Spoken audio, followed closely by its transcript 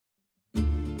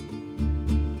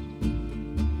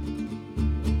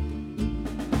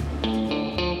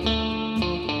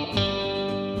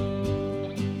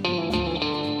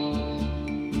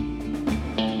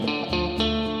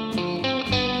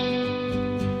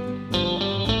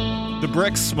The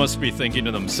BRICS must be thinking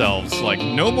to themselves, like,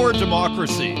 no more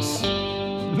democracies.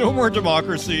 No more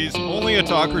democracies. Only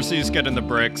autocracies get in the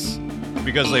BRICS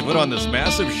because they put on this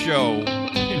massive show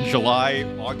in July,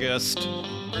 August.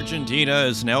 Argentina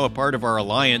is now a part of our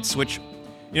alliance, which,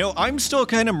 I'm still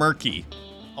kind of murky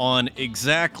on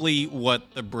exactly what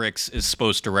the BRICS is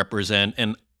supposed to represent,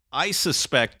 and I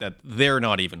suspect that they're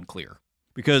not even clear.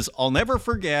 Because I'll never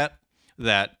forget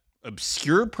that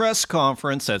obscure press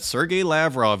conference that Sergei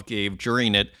Lavrov gave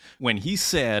during it when he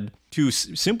said to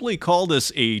simply call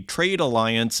this a trade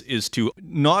alliance is to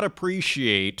not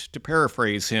appreciate, to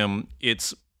paraphrase him,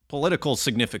 its political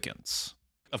significance.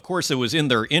 Of course, it was in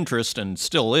their interest, and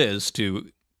still is, to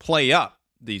play up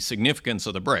the significance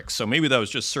of the BRICS. So maybe that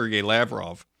was just Sergei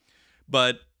Lavrov.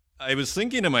 But I was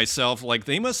thinking to myself, like,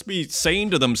 they must be saying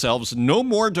to themselves, no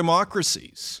more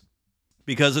democracies.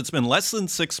 Because it's been less than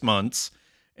 6 months.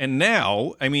 And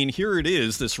now, here it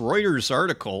is, this Reuters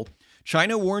article.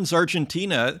 China warns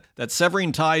Argentina that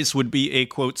severing ties would be a,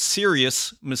 quote,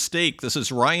 serious mistake. This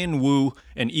is Ryan Wu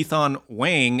and Ethan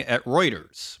Wang at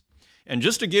Reuters. And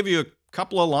just to give you a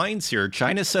couple of lines here,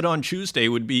 China said on Tuesday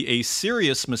would be a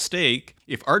serious mistake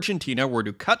if Argentina were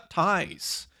to cut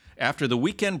ties after the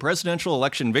weekend presidential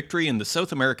election victory in the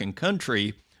South American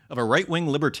country of a right-wing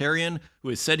libertarian who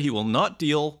has said he will not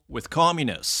deal with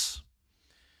communists.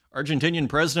 Argentinian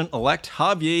President-elect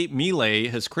Javier Milei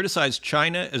has criticized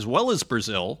China as well as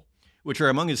Brazil, which are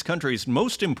among his country's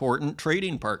most important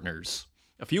trading partners.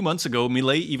 A few months ago,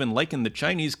 Milei even likened the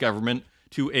Chinese government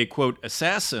to a, quote,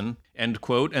 assassin, end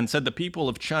quote, and said the people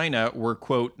of China were,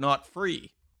 quote, not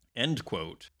free, end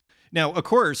quote. Now, of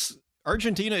course,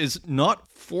 Argentina is not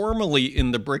formally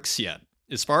in the BRICS yet.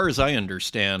 As far as I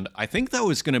understand, I think that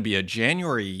was going to be a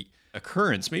January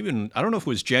occurrence. Maybe, I don't know if it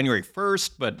was January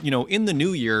 1st, but, in the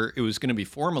new year, it was going to be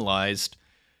formalized.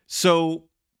 So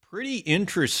pretty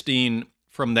interesting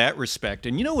from that respect.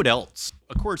 And you know what else?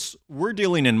 Of course, we're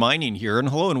dealing in mining here. And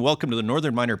hello and welcome to the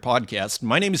Northern Miner Podcast.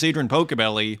 My name is Adrian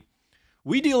Pocabelli.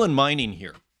 We deal in mining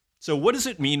here. So what does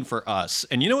it mean for us?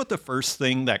 And you know what the first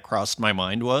thing that crossed my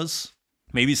mind was?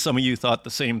 Maybe some of you thought the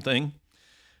same thing.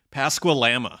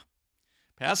 Pascua-Lama.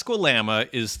 Pascua-Lama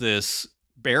is this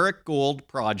Barrick Gold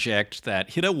project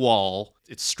that hit a wall.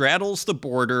 It straddles the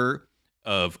border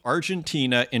of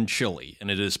Argentina and Chile, and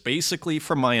it is basically,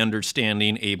 from my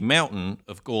understanding, a mountain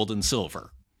of gold and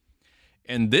silver.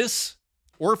 And this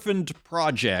orphaned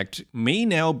project may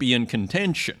now be in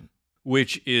contention,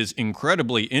 which is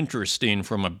incredibly interesting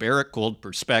from a Barrick Gold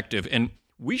perspective. And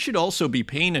we should also be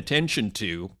paying attention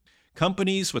to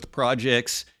companies with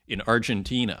projects in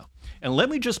Argentina. And let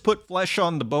me just put flesh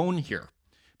on the bone here,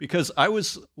 because I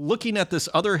was looking at this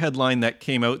other headline that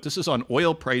came out. This is on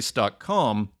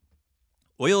oilprice.com.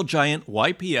 Oil giant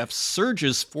YPF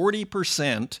surges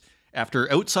 40%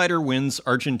 after outsider wins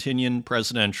Argentinian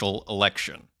presidential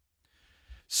election.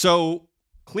 So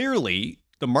clearly,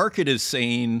 the market is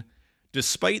saying,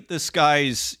 despite this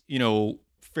guy's,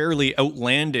 fairly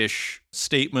outlandish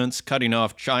statements, cutting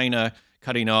off China,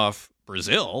 cutting off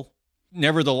Brazil,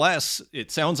 nevertheless,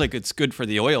 it sounds like it's good for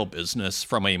the oil business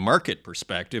from a market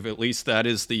perspective. At least that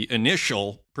is the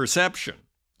initial perception.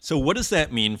 So what does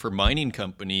that mean for mining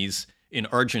companies in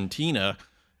Argentina?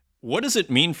 What does it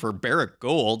mean for Barrick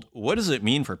Gold? What does it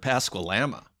mean for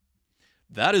Pascua-Lama?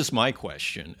 That is my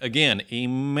question. Again, a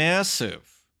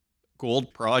massive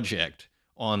gold project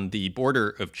on the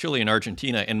border of Chile and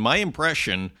Argentina. And my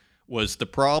impression was the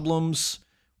problems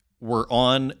were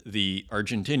on the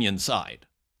Argentinian side,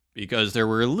 because there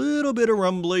were a little bit of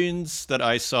rumblings that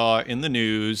I saw in the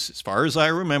news, as far as I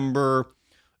remember,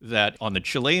 that on the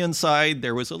Chilean side,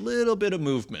 there was a little bit of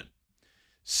movement.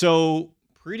 So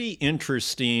pretty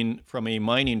interesting from a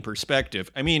mining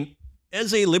perspective.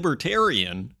 As a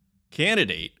libertarian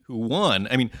candidate who won,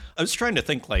 I was trying to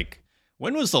think,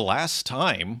 when was the last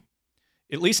time,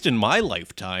 at least in my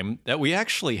lifetime, that we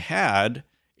actually had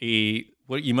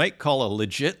what you might call a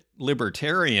legit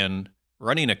libertarian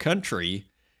running a country?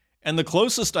 And the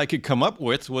closest I could come up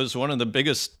with was one of the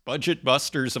biggest budget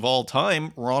busters of all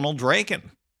time, Ronald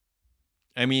Reagan.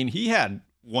 He had,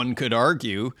 one could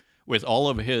argue, with all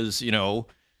of his,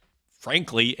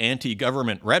 frankly,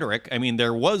 anti-government rhetoric,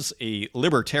 there was a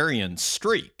libertarian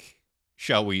streak,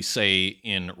 shall we say,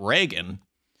 in Reagan.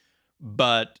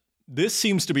 But this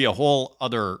seems to be a whole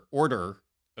other order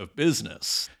of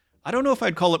business. I don't know if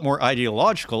I'd call it more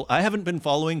ideological. I haven't been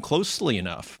following closely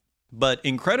enough. But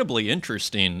incredibly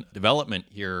interesting development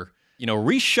here.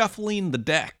 Reshuffling the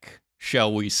deck,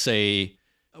 shall we say,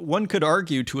 one could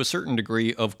argue to a certain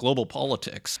degree of global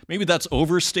politics. Maybe that's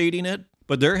overstating it,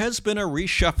 but there has been a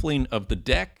reshuffling of the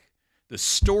deck. The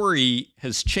story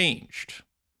has changed.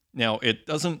 Now, it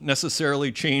doesn't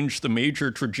necessarily change the major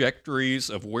trajectories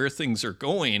of where things are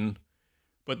going,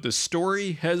 but the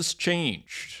story has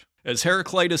changed. As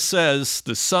Heraclitus says,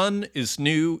 the sun is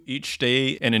new each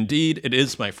day, and indeed it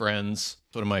is, my friends.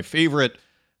 One of my favorite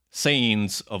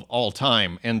sayings of all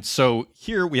time. And so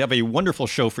here we have a wonderful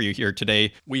show for you here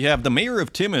today. We have the mayor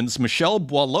of Timmins, Michelle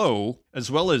Boileau, as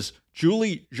well as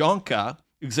Julie Jonka,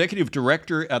 executive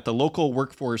director at the local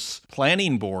workforce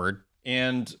planning board.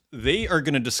 And they are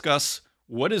going to discuss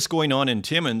what is going on in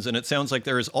Timmins. And it sounds like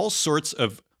there is all sorts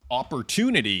of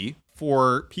opportunity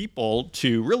for people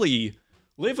to really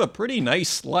live a pretty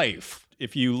nice life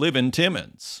if you live in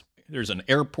Timmins. There's an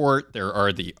airport, there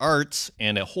are the arts,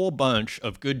 and a whole bunch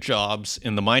of good jobs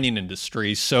in the mining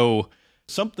industry. So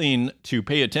something to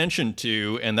pay attention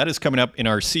to, and that is coming up in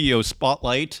our CEO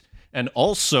Spotlight. And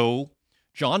also,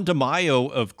 John DeMaio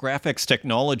of Graphex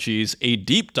Technologies, a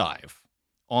deep dive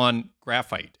on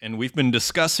graphite. And we've been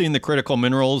discussing the critical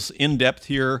minerals in depth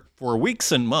here for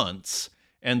weeks and months.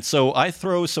 And so I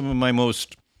throw some of my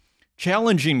most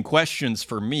challenging questions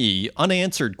for me,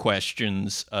 unanswered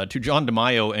questions, to John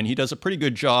DeMaio, and he does a pretty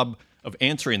good job of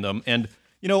answering them. And,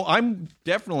 you know, I'm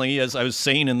definitely, as I was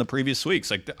saying in the previous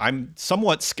weeks, like I'm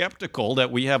somewhat skeptical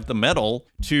that we have the metal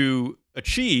to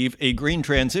achieve a green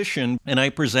transition. And I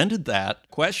presented that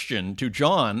question to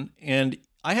John, and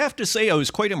I have to say I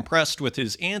was quite impressed with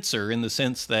his answer in the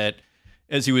sense that,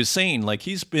 as he was saying, like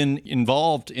he's been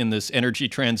involved in this energy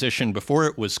transition before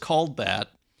it was called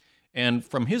that. And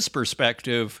from his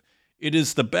perspective, it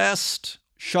is the best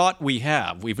shot we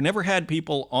have. We've never had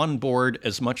people on board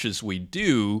as much as we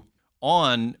do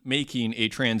on making a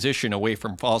transition away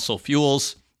from fossil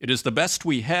fuels. It is the best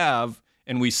we have,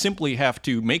 and we simply have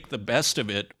to make the best of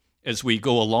it as we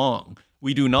go along.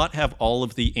 We do not have all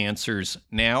of the answers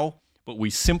now, but we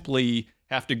simply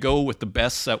have to go with the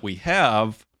best that we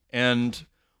have. And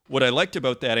what I liked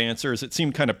about that answer is it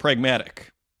seemed kind of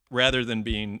pragmatic rather than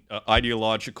being an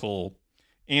ideological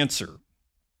answer.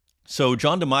 So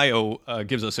John DeMaio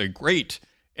gives us a great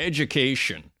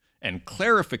education and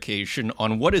clarification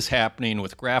on what is happening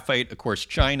with graphite. Of course,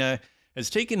 China has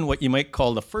taken what you might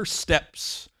call the first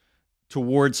steps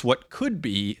towards what could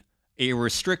be a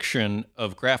restriction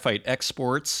of graphite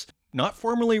exports. Not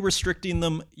formally restricting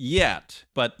them yet,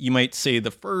 but you might say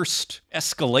the first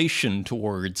escalation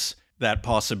towards that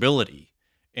possibility.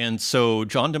 And so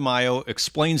John DeMaio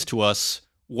explains to us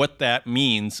what that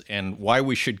means and why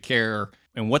we should care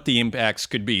and what the impacts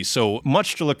could be. So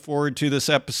much to look forward to this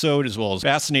episode, as well as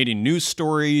fascinating news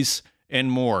stories and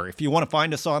more. If you want to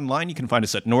find us online, you can find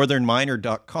us at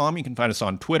northernminer.com. You can find us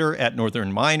on Twitter at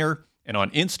northernminer and on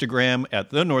Instagram at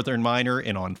the Northern Miner,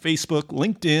 and on Facebook,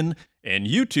 LinkedIn, and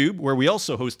YouTube, where we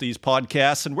also host these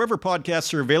podcasts, and wherever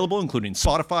podcasts are available, including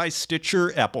Spotify,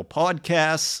 Stitcher, Apple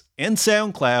Podcasts, and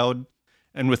SoundCloud.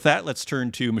 And with that, let's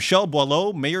turn to Michelle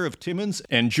Boileau, Mayor of Timmins,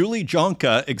 and Julie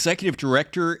Jonka, Executive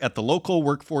Director at the local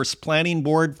workforce planning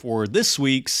board, for this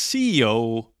week's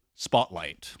CEO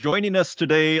Spotlight. Joining us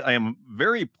today, I am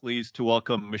very pleased to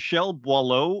welcome Michelle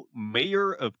Boileau,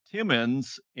 Mayor of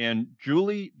Timmins, and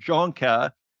Julie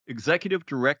Jonka, Executive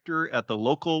Director at the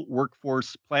local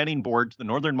workforce planning board, to the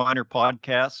Northern Miner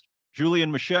podcast. Julie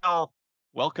and Michelle,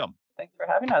 welcome. Thanks for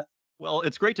having us. Well,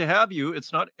 it's great to have you.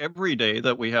 It's not every day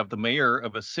that we have the mayor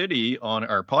of a city on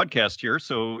our podcast here,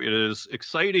 so it is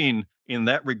exciting in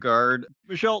that regard.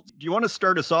 Michelle, do you want to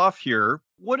start us off here?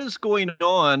 What is going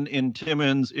on in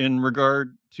Timmins in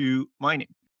regard to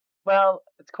mining? Well,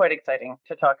 it's quite exciting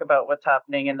to talk about what's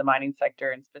happening in the mining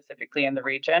sector and specifically in the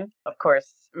region. Of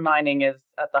course, mining is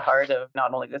at the heart of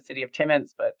not only the city of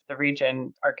Timmins, but the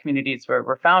region. Our communities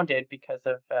were founded because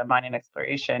of mining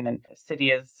exploration. And the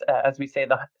city is, as we say,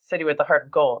 the city with the heart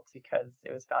of gold, because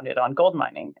it was founded on gold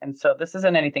mining. And so this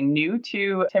isn't anything new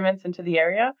to Timmins and to the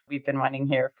area. We've been mining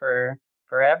here for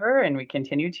forever, and we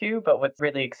continue to. But what's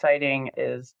really exciting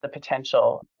is the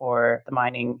potential for the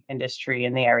mining industry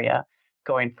in the area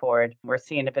going forward. We're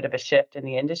seeing a bit of a shift in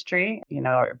the industry. You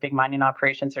know, our big mining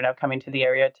operations are now coming to the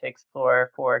area to explore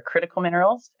for critical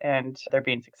minerals, and they're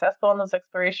being successful in those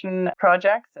exploration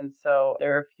projects. And so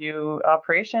there are a few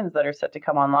operations that are set to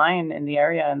come online in the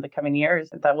area in the coming years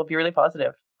that will be really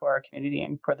positive for our community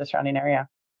and for the surrounding area.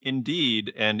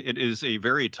 Indeed, and it is a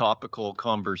very topical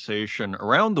conversation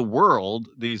around the world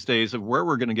these days of where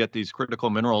we're going to get these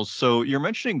critical minerals. So you're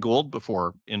mentioning gold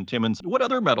before in Timmins. What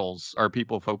other metals are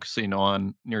people focusing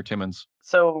on near Timmins?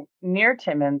 So near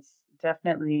Timmins,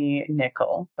 definitely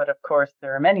nickel. But of course,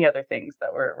 there are many other things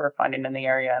that we're finding in the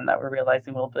area and that we're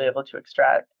realizing we'll be able to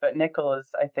extract. But nickel is,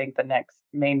 I think, the next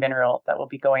main mineral that we'll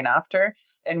be going after.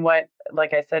 And what,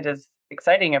 like I said, is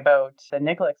exciting about the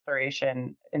nickel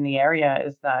exploration in the area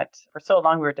is that for so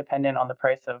long we were dependent on the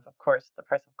price of course, the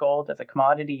price of gold as a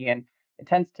commodity, and it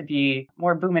tends to be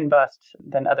more boom and bust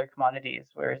than other commodities,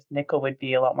 whereas nickel would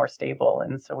be a lot more stable.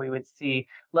 And so we would see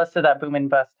less of that boom and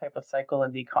bust type of cycle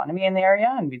in the economy in the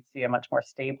area, and we'd see a much more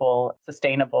stable,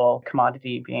 sustainable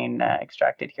commodity being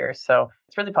extracted here. So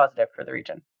it's really positive for the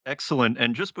region. Excellent.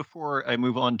 And just before I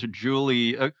move on to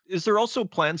Julie, is there also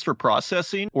plans for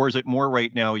processing, or is it more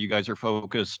right now you guys are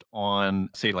focused on,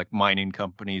 say, like mining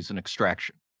companies and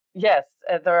extraction? Yes,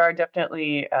 there are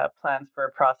definitely plans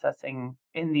for processing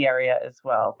in the area as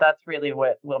well. That's really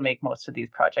what will make most of these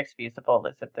projects feasible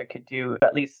is if they could do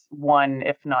at least one,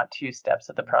 if not two steps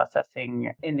of the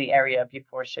processing in the area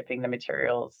before shipping the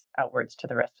materials outwards to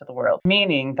the rest of the world,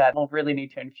 meaning that we'll really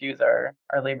need to infuse our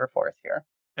labor force here.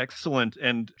 Excellent.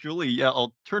 And Julie, yeah,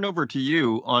 I'll turn over to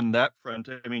you on that front.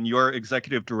 I mean, you're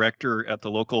executive director at the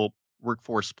local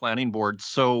workforce planning board.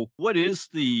 So, what is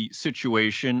the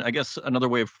situation? I guess another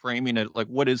way of framing it, like,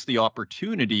 what is the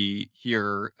opportunity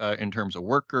here in terms of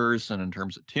workers and in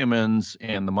terms of Timmins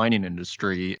and the mining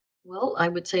industry? Well, I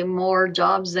would say more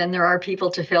jobs than there are people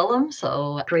to fill them.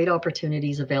 So, great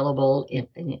opportunities available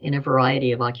in a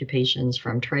variety of occupations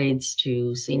from trades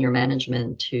to senior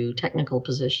management to technical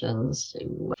positions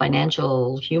to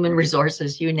financial, human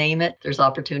resources, you name it. There's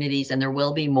opportunities, and there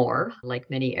will be more. Like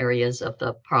many areas of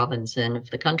the province and of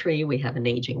the country, we have an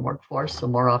aging workforce. So,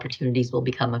 more opportunities will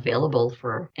become available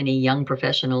for any young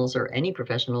professionals or any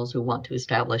professionals who want to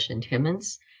establish in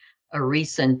Timmins. A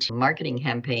recent marketing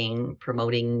campaign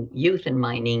promoting youth in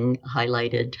mining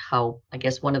highlighted how, I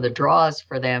guess, one of the draws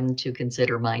for them to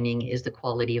consider mining is the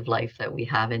quality of life that we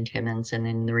have in Timmins and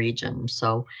in the region.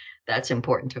 So that's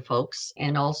important to folks.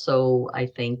 And also, I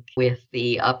think with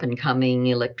the up and coming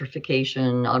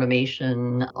electrification,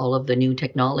 automation, all of the new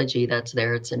technology that's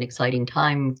there, it's an exciting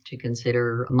time to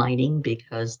consider mining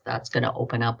because that's going to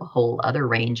open up a whole other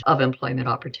range of employment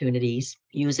opportunities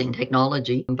using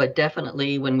technology. But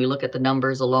definitely, when we look at the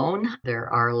numbers alone,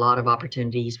 there are a lot of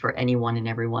opportunities for anyone and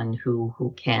everyone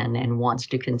who can and wants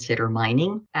to consider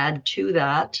mining. Add to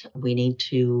that, we need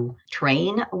to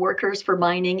train workers for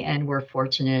mining, and we're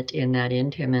fortunate in that in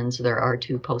Timmins, there are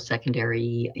two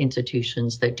post-secondary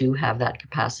institutions that do have that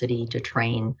capacity to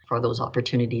train for those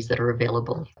opportunities that are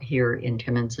available here in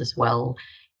Timmins as well.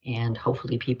 And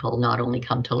hopefully people not only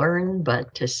come to learn,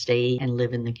 but to stay and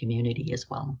live in the community as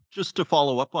well. Just to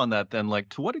follow up on that, then, like,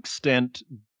 to what extent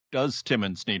does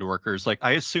Timmins need workers? Like,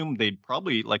 I assume they'd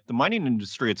probably, like, the mining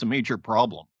industry, it's a major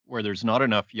problem where there's not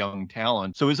enough young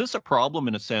talent. So, is this a problem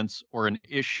in a sense or an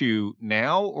issue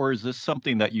now, or is this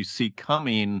something that you see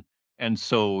coming? And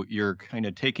so you're kind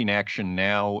of taking action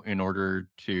now in order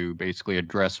to basically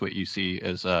address what you see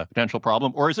as a potential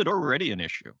problem, or is it already an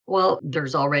issue? Well,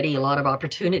 there's already a lot of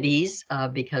opportunities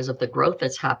because of the growth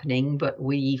that's happening, but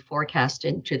we forecast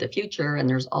into the future, and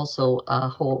there's also a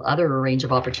whole other range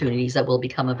of opportunities that will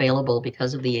become available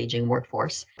because of the aging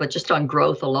workforce. But just on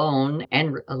growth alone,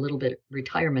 and a little bit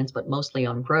retirements, but mostly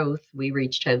on growth, we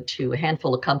reached out to a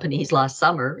handful of companies last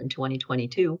summer in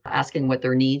 2022, asking what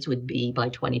their needs would be by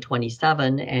 2027,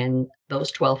 and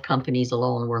those 12 companies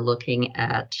alone were looking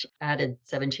at added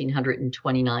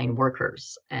 1,729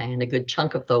 workers, and a good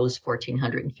chunk of those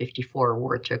 1,454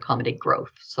 were to accommodate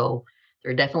growth. So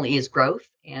there definitely is growth.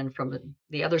 And from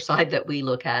the other side that we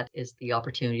look at is the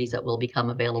opportunities that will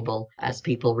become available as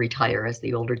people retire, as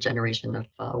the older generation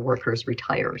of workers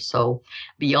retire. So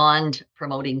beyond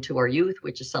promoting to our youth,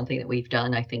 which is something that we've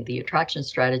done, I think the attraction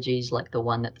strategies like the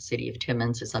one that the city of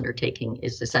Timmins is undertaking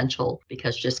is essential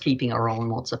because just keeping our own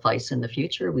won't suffice in the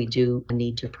future. We do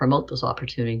need to promote those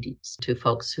opportunities to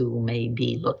folks who may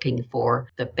be looking for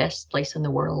the best place in the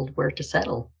world where to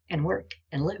settle and work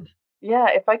and live. Yeah,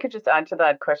 if I could just add to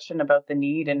that question about the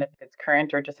need and if it's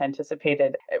current or just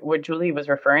anticipated, what Julie was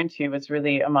referring to was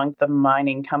really among the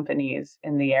mining companies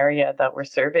in the area that were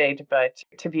surveyed. But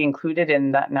to be included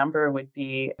in that number would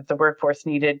be the workforce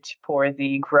needed for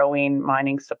the growing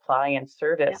mining supply and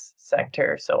service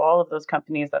sector. So all of those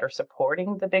companies that are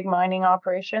supporting the big mining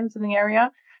operations in the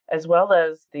area, as well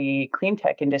as the clean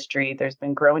tech industry. There's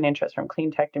been growing interest from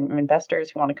clean tech investors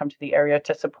who want to come to the area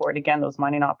to support, again, those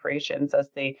mining operations as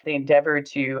they endeavor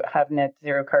to have net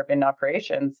zero carbon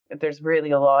operations. There's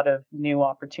really a lot of new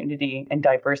opportunity and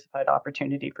diversified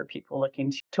opportunity for people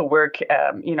looking to work,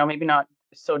 maybe not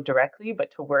so directly,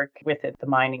 but to work with it, the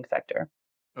mining sector.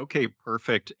 Okay,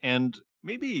 perfect. And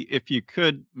maybe if you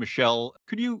could, Michelle,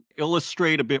 could you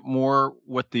illustrate a bit more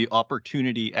what the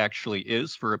opportunity actually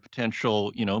is for a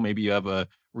potential, maybe you have a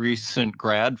recent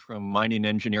grad from mining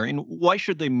engineering. Why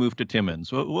should they move to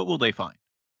Timmins? What will they find?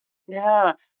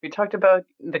 Yeah. We talked about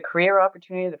the career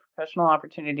opportunity, the professional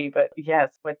opportunity, but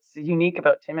yes, what's unique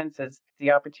about Timmins is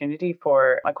the opportunity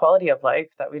for a quality of life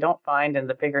that we don't find in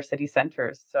the bigger city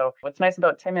centers. So what's nice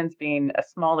about Timmins being a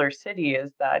smaller city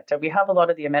is that we have a lot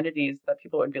of the amenities that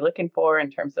people would be looking for in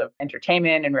terms of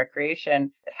entertainment and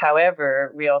recreation.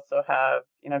 However, we also have,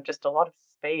 just a lot of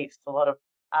space, a lot of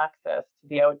access to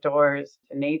the outdoors,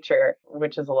 to nature,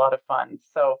 which is a lot of fun.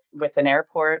 So with an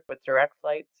airport, with direct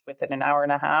flights, within an hour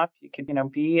and a half, you could,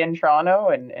 be in Toronto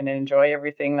and enjoy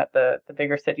everything that the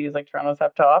bigger cities like Toronto's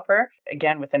have to offer.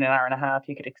 Again, within an hour and a half,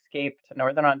 you could escape to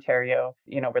Northern Ontario,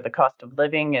 where the cost of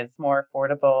living is more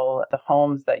affordable. The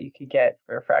homes that you could get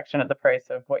for a fraction of the price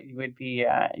of what you'd be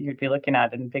looking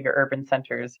at in bigger urban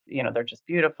centers, they're just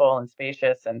beautiful and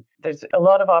spacious. And there's a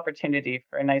lot of opportunity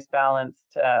for a nice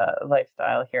balanced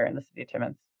lifestyle here in the city of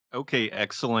Timmins. Okay,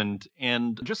 excellent.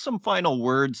 And just some final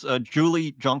words.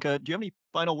 Julie, Jonka, do you have any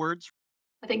final words?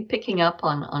 I think picking up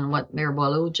on what Mayor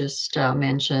Boileau just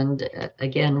mentioned,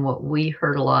 again, what we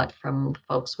heard a lot from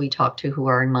folks we talked to who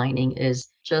are in mining is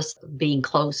just being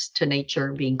close to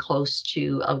nature, being close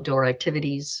to outdoor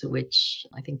activities, which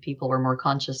I think people were more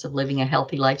conscious of living a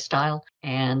healthy lifestyle.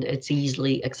 And it's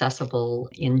easily accessible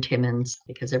in Timmins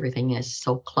because everything is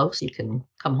so close. You can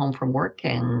come home from work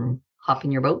and hop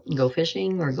in your boat and go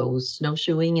fishing or go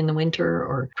snowshoeing in the winter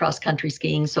or cross-country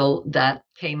skiing. So that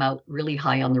came out really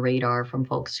high on the radar from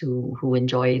folks who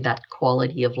enjoy that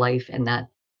quality of life and that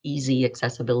easy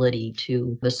accessibility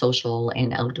to the social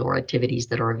and outdoor activities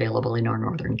that are available in our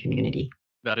northern community.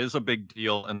 That is a big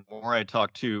deal. And the more I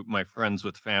talk to my friends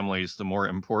with families, the more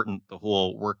important the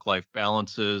whole work-life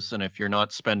balance is. And if you're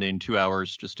not spending 2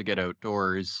 hours just to get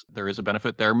outdoors, there is a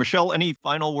benefit there. Michelle, any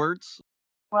final words?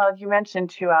 Well, you mentioned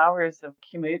 2 hours of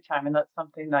commute time, and that's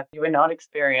something that you would not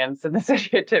experience in the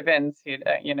city of Timmins. It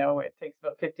takes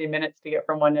about 15 minutes to get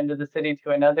from one end of the city to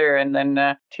another, and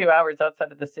then 2 hours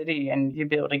outside of the city, and you'd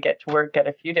be able to get to work at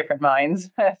a few different mines.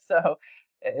 So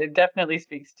it definitely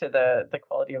speaks to the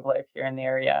quality of life here in the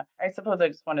area. I suppose I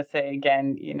just want to say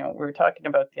again, we're talking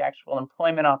about the actual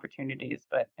employment opportunities,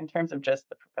 but in terms of just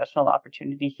the professional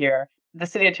opportunity here, the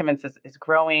city of Timmins is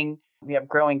growing. We have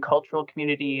growing cultural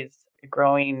communities,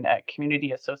 growing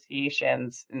community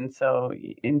associations. And so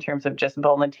in terms of just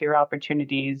volunteer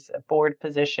opportunities, board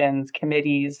positions,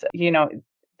 committees,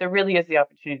 there really is the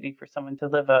opportunity for someone to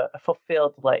live a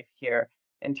fulfilled life here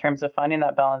in terms of finding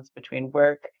that balance between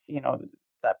work,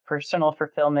 that personal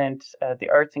fulfillment. The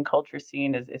arts and culture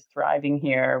scene is thriving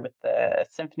here with the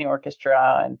symphony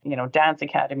orchestra and, dance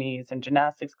academies and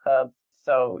gymnastics clubs.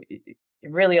 So it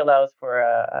really allows for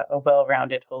a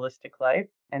well-rounded, holistic life,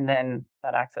 and then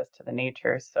that access to the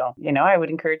nature. So, I would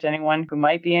encourage anyone who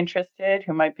might be interested,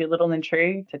 who might be a little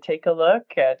intrigued, to take a look,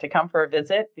 to come for a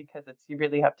visit, because you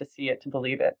really have to see it to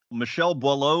believe it. Michelle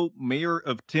Boileau, Mayor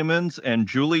of Timmins, and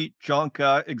Julie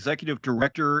Jonka, Executive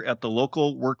Director at the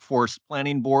Local Workforce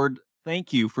Planning Board,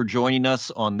 thank you for joining us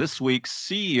on this week's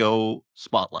CEO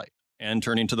Spotlight. And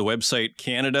turning to the website,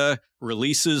 Canada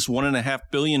releases $1.5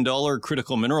 billion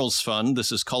critical minerals fund.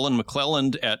 This is Colin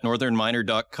McClelland at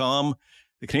northernminer.com.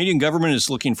 The Canadian government is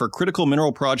looking for critical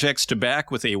mineral projects to back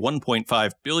with a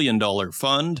 $1.5 billion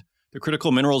fund. The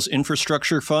Critical Minerals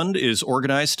Infrastructure Fund is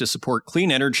organized to support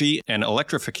clean energy and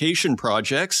electrification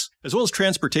projects, as well as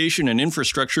transportation and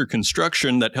infrastructure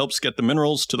construction that helps get the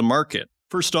minerals to the market.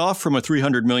 First off, from a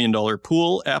 $300 million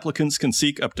pool, applicants can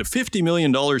seek up to $50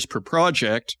 million per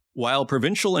project, while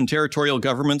provincial and territorial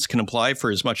governments can apply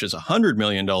for as much as $100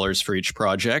 million for each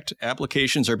project.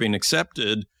 Applications are being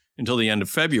accepted until the end of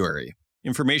February.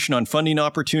 Information on funding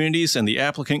opportunities and the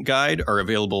applicant guide are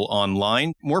available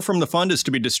online. More from the fund is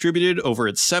to be distributed over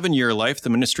its 7-year life,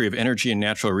 the Ministry of Energy and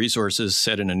Natural Resources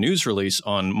said in a news release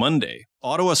on Monday.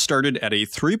 Ottawa started at a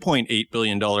 $3.8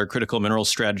 billion critical mineral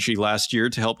strategy last year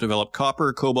to help develop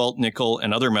copper, cobalt, nickel,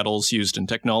 and other metals used in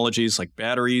technologies like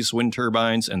batteries, wind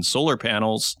turbines, and solar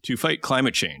panels to fight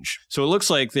climate change. So it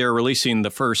looks like they're releasing the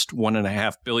first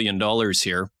 $1.5 billion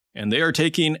here, and they are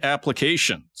taking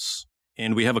applications.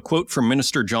 And we have a quote from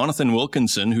Minister Jonathan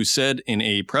Wilkinson, who said in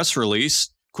a press release,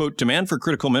 quote, "Demand for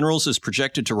critical minerals is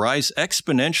projected to rise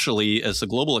exponentially as the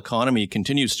global economy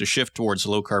continues to shift towards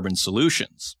low-carbon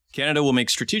solutions. Canada will make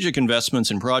strategic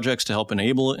investments in projects to help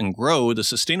enable and grow the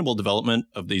sustainable development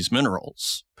of these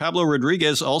minerals." Pablo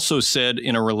Rodriguez also said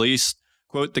in a release,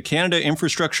 quote, "The Canada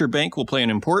Infrastructure Bank will play an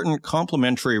important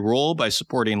complementary role by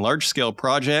supporting large-scale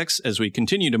projects as we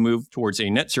continue to move towards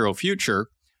a net zero future."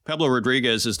 Pablo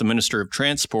Rodriguez is the Minister of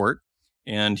Transport,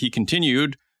 and he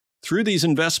continued, "Through these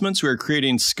investments, we are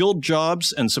creating skilled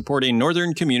jobs and supporting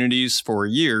northern communities for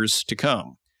years to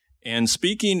come." And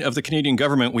speaking of the Canadian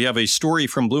government, we have a story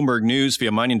from Bloomberg News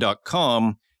via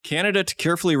mining.com. Canada to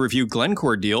carefully review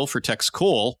Glencore deal for Teck's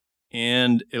coal.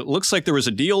 And it looks like there was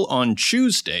a deal on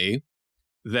Tuesday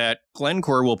that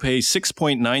Glencore will pay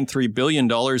 $6.93 billion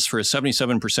for a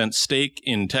 77% stake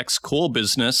in Teck's coal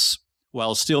business,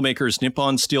 while steelmakers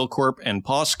Nippon Steel Corp and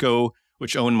POSCO,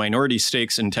 which own minority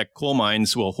stakes in Teck coal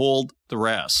mines, will hold the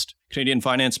rest. Canadian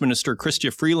Finance Minister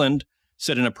Chrystia Freeland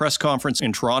said in a press conference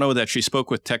in Toronto that she spoke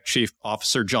with Teck Chief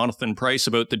Officer Jonathan Price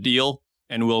about the deal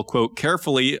and will, quote,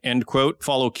 carefully, end quote,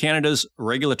 follow Canada's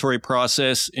regulatory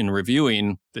process in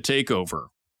reviewing the takeover.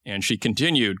 And she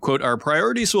continued, quote, our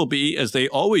priorities will be, as they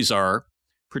always are,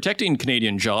 protecting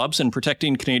Canadian jobs and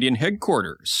protecting Canadian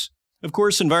headquarters. Of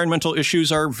course, environmental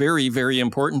issues are very, very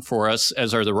important for us,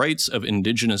 as are the rights of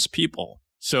Indigenous people.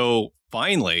 So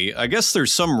finally, I guess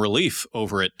there's some relief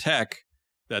over at Teck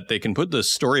that they can put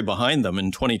this story behind them in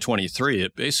 2023.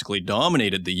 It basically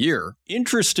dominated the year.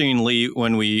 Interestingly,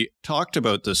 when we talked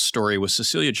about this story with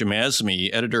Cecilia Jamasmy,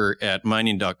 editor at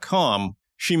mining.com,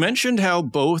 she mentioned how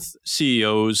both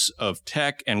CEOs of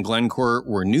Teck and Glencore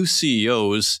were new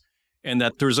CEOs and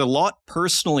that there's a lot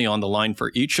personally on the line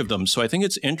for each of them. So I think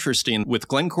it's interesting with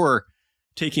Glencore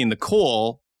taking the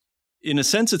coal. In a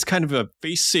sense, it's kind of a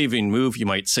face-saving move, you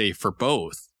might say, for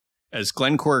both, as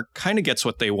Glencore kind of gets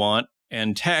what they want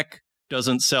and Teck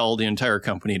doesn't sell the entire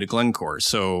company to Glencore.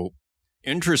 So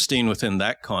interesting within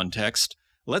that context.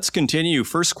 Let's continue.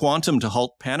 First Quantum to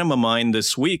halt Panama mine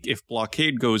this week if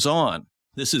blockade goes on.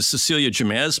 This is Cecilia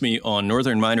Jamasmy on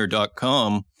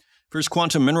northernminer.com. First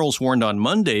Quantum Minerals warned on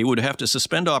Monday would have to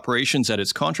suspend operations at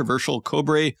its controversial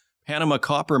Cobre Panama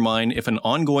copper mine if an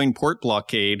ongoing port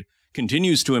blockade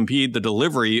continues to impede the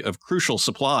delivery of crucial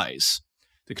supplies.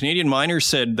 The Canadian miner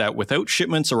said that without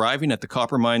shipments arriving at the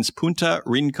copper mine's Punta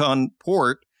Rincon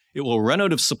port, it will run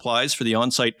out of supplies for the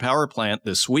on-site power plant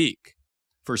this week.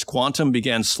 First Quantum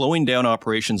began slowing down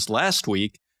operations last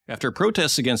week after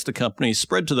protests against the company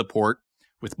spread to the port,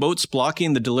 with boats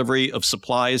blocking the delivery of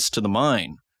supplies to the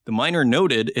mine. The miner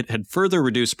noted it had further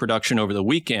reduced production over the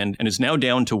weekend and is now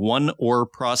down to one ore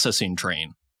processing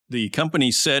train. The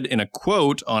company said in a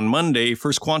quote on Monday,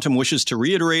 First Quantum wishes to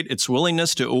reiterate its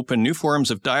willingness to open new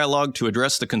forums of dialogue to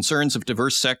address the concerns of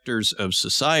diverse sectors of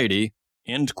society.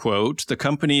 End quote. The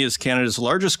company is Canada's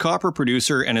largest copper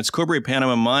producer, and its Cobre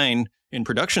Panama mine, in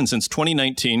production since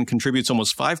 2019, contributes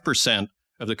almost 5%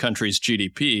 of the country's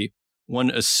GDP.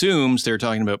 One assumes they're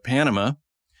talking about Panama.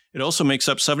 It also makes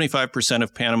up 75%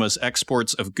 of Panama's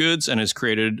exports of goods and has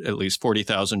created at least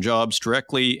 40,000 jobs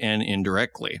directly and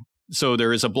indirectly. So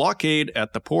there is a blockade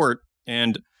at the port,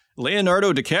 and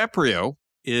Leonardo DiCaprio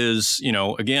is,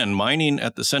 again, mining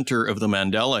at the center of the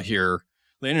Mandela here.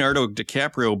 Leonardo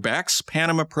DiCaprio backs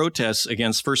Panama protests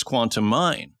against First Quantum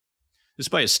Mine. This is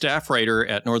by a staff writer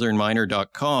at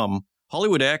northernminer.com.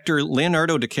 Hollywood actor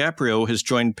Leonardo DiCaprio has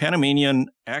joined Panamanian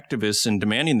activists in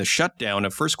demanding the shutdown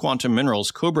of First Quantum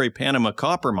Minerals' Cobre Panama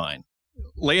copper mine.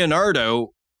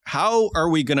 Leonardo, how are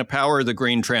we going to power the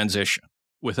green transition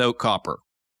without copper?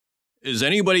 Is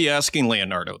anybody asking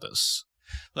Leonardo this?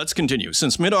 Let's continue.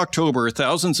 Since mid-October,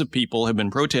 thousands of people have been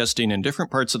protesting in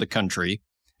different parts of the country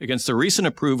against the recent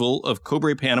approval of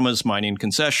Cobre Panama's mining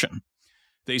concession.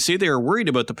 They say they are worried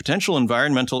about the potential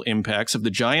environmental impacts of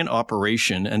the giant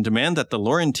operation and demand that the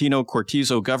Laurentino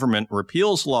Cortizo government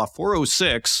repeals Law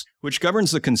 406, which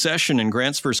governs the concession and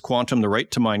grants First Quantum the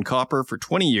right to mine copper for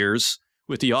 20 years,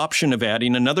 with the option of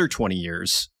adding another 20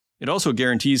 years. It also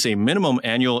guarantees a minimum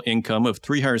annual income of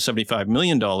 $375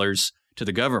 million to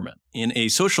the government. In a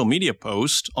social media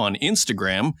post on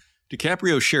Instagram,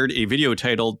 DiCaprio shared a video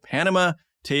titled Panama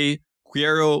Te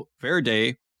Quiero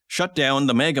Verde, Shut Down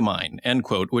the Megamine, end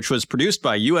quote, which was produced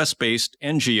by US-based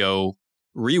NGO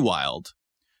Rewild.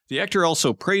 The actor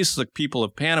also praised the people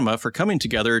of Panama for coming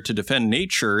together to defend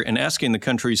nature and asking the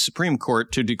country's Supreme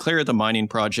Court to declare the mining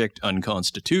project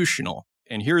unconstitutional.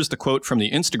 And here's the quote from the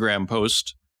Instagram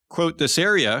post. Quote, this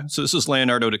area, so this is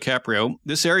Leonardo DiCaprio,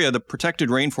 this area, the protected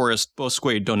rainforest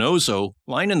Bosque Donoso,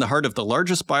 lying in the heart of the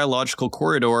largest biological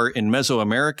corridor in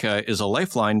Mesoamerica, is a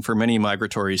lifeline for many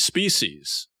migratory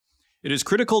species. It is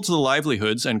critical to the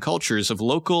livelihoods and cultures of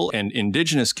local and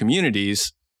indigenous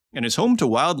communities, and is home to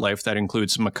wildlife that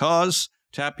includes macaws,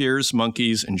 tapirs,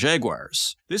 monkeys, and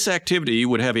jaguars. This activity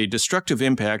would have a destructive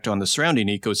impact on the surrounding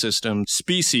ecosystem,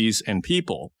 species, and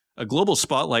people. A global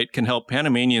spotlight can help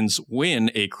Panamanians win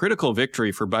a critical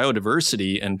victory for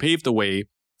biodiversity and pave the way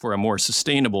for a more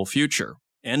sustainable future.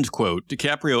 End quote.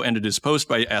 DiCaprio ended his post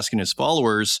by asking his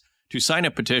followers to sign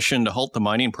a petition to halt the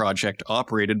mining project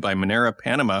operated by Minera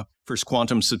Panama, First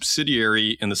Quantum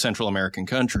subsidiary in the Central American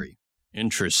country.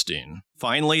 Interesting.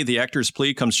 Finally, the actor's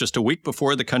plea comes just a week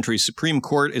before the country's Supreme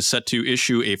Court is set to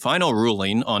issue a final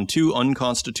ruling on 2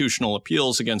 unconstitutional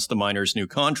appeals against the miners' new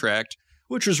contract,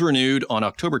 which was renewed on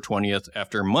October 20th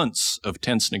after months of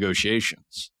tense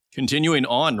negotiations. Continuing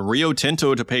on, Rio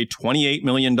Tinto to pay $28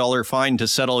 million fine to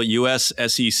settle a U.S.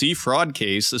 SEC fraud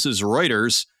case. This is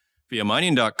Reuters via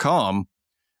mining.com.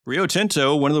 Rio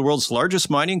Tinto, one of the world's largest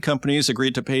mining companies,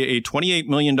 agreed to pay a $28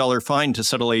 million fine to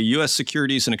settle a U.S.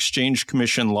 Securities and Exchange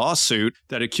Commission lawsuit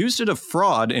that accused it of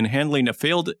fraud in handling a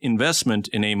failed investment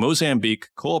in a Mozambique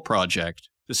coal project.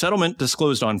 The settlement,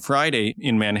 disclosed on Friday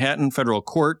in Manhattan federal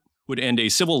court, would end a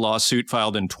civil lawsuit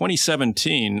filed in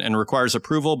 2017 and requires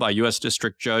approval by U.S.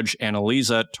 District Judge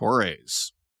Annalisa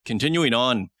Torres. Continuing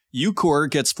on, Ucore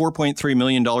gets $4.3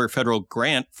 million federal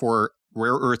grant for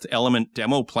rare earth element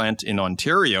demo plant in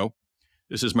Ontario.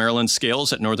 This is Marilyn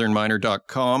Scales at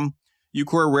northernminer.com.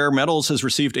 Ucore Rare Metals has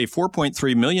received a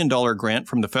 $4.3 million grant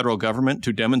from the federal government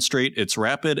to demonstrate its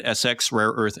rapid SX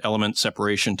rare earth element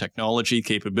separation technology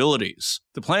capabilities.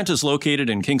 The plant is located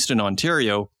in Kingston,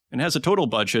 Ontario, and has a total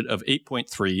budget of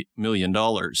 $8.3 million.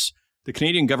 The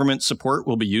Canadian government support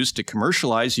will be used to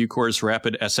commercialize Ucore's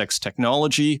rapid SX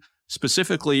technology,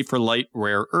 specifically for light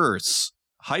rare earths.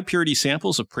 High-purity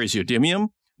samples of praseodymium,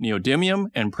 neodymium,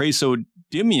 and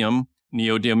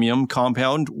praseodymium-neodymium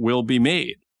compound will be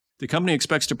made. The company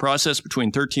expects to process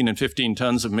between 13 and 15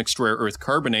 tons of mixed rare earth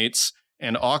carbonates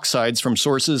and oxides from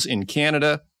sources in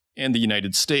Canada and the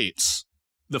United States.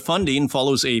 The funding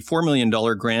follows a $4 million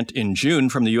grant in June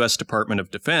from the U.S. Department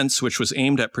of Defense, which was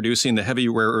aimed at producing the heavy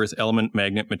rare earth element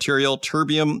magnet material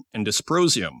terbium and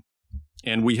dysprosium.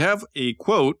 And we have a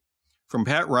quote from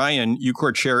Pat Ryan,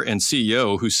 Ucore chair and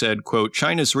CEO, who said, quote,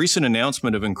 "China's recent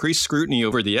announcement of increased scrutiny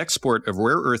over the export of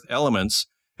rare earth elements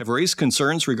have raised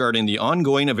concerns regarding the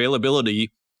ongoing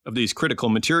availability of these critical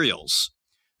materials.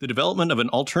 The development of an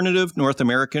alternative North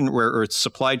American rare earth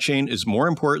supply chain is more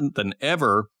important than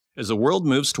ever as the world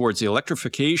moves towards the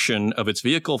electrification of its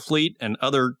vehicle fleet and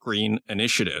other green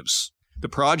initiatives. The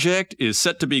project is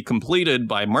set to be completed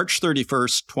by March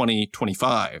 31st,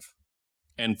 2025.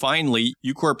 And finally,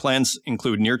 Ucore plans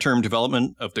include near-term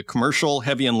development of the commercial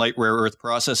heavy and light rare earth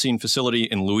processing facility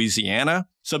in Louisiana,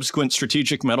 subsequent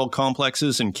strategic metal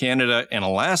complexes in Canada and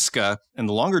Alaska, and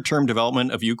the longer-term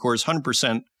development of Ucore's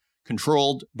 100%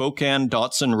 controlled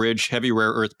Bocan-Dotson Ridge heavy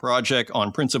rare earth project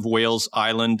on Prince of Wales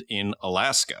Island in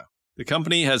Alaska. The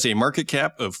company has a market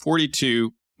cap of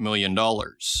 $42 million.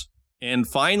 And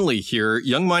finally here,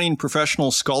 Young Mining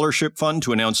Professional Scholarship Fund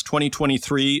to announce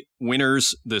 2023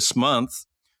 winners this month.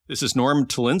 This is Norm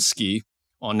Tolinsky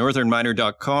on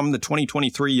northernminer.com. The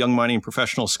 2023 Young Mining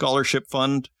Professional Scholarship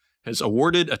Fund has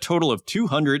awarded a total of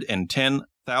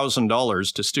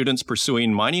 $210,000 to students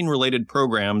pursuing mining-related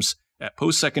programs at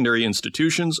post-secondary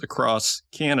institutions across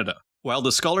Canada. While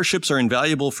the scholarships are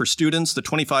invaluable for students, the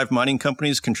 25 mining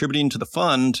companies contributing to the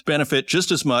fund benefit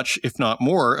just as much, if not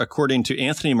more, according to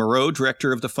Anthony Moreau,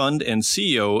 director of the fund and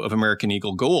CEO of American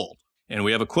Eagle Gold. And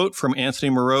we have a quote from Anthony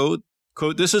Moreau,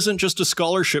 quote, "This isn't just a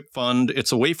scholarship fund,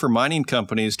 it's a way for mining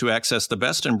companies to access the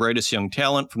best and brightest young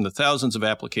talent from the thousands of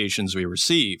applications we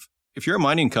receive. If you're a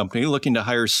mining company looking to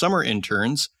hire summer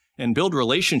interns and build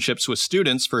relationships with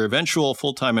students for eventual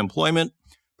full-time employment,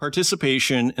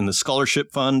 participation in the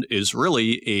scholarship fund is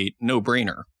really a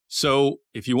no-brainer." So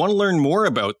if you want to learn more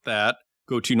about that,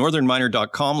 go to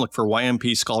northernminer.com, look for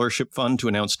YMP Scholarship Fund to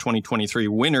announce 2023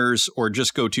 winners, or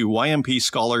just go to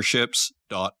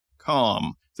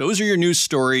ympscholarships.com. Those are your news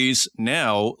stories.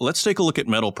 Now, let's take a look at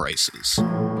metal prices.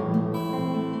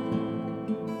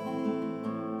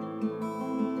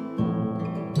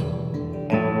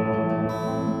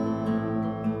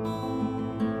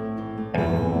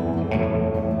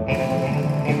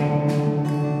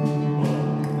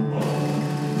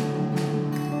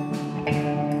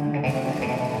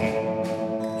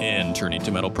 Turning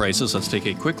to metal prices, let's take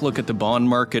a quick look at the bond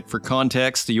market. For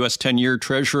context, the U.S. 10-year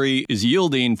Treasury is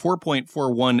yielding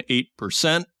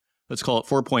 4.418%. Let's call it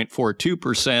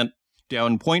 4.42%,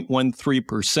 down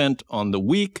 0.13% on the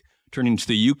week. Turning to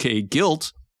the UK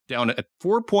gilt, down at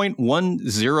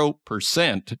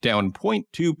 4.10%, down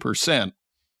 0.2%.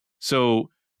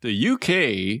 So the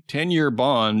UK 10-year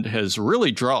bond has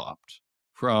really dropped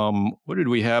from, what did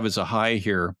we have as a high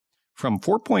here? From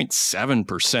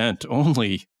 4.7%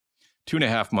 only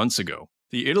 2.5 months ago.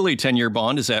 The Italy 10-year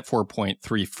bond is at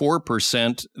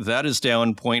 4.34%. That is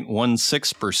down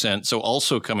 0.16%, so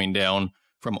also coming down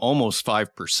from almost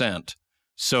 5%.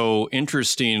 So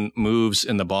interesting moves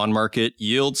in the bond market,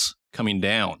 yields coming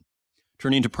down.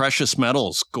 Turning to precious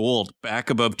metals, gold back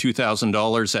above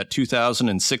 $2,000 at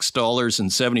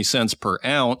 $2,006.70 per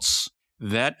ounce.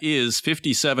 That is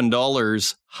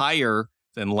 $57 higher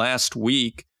than last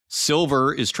week.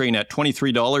 Silver is trading at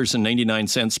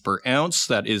 $23.99 per ounce.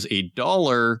 That is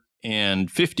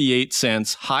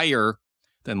 $1.58 higher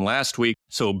than last week.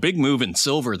 So big move in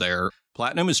silver there.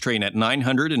 Platinum is trading at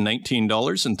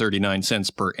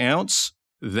 $919.39 per ounce.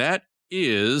 That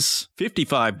is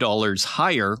 $55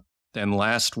 higher than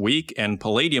last week. And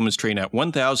palladium is trading at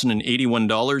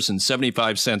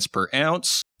 $1,081.75 per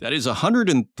ounce. That is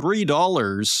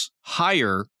 $103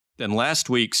 higher than last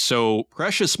week. So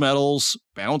precious metals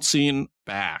bouncing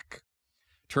back.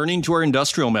 Turning to our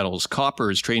industrial metals, copper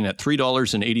is trading at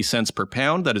 $3.80 per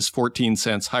pound. That is 14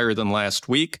 cents higher than last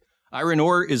week. Iron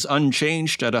ore is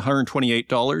unchanged at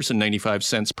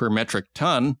 $128.95 per metric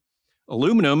ton.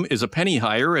 Aluminum is a penny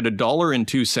higher at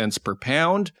 $1.02 per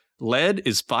pound. Lead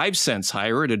is 5 cents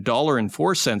higher at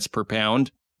 $1.04 per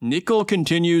pound. Nickel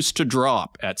continues to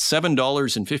drop at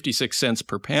 $7.56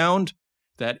 per pound.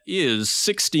 That is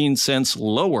 16 cents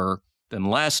lower than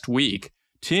last week.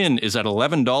 Tin is at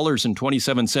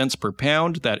 $11.27 per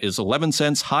pound. That is 11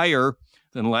 cents higher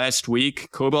than last week.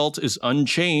 Cobalt is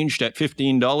unchanged at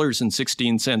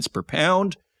 $15.16 per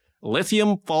pound.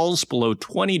 Lithium falls below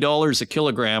 $20 a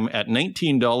kilogram at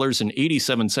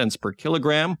 $19.87 per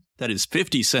kilogram. That is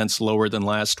 50 cents lower than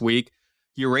last week.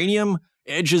 Uranium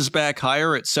edges back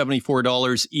higher at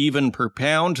 $74 even per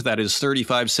pound. That is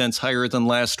 35 cents higher than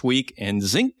last week. And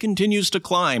zinc continues to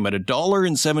climb at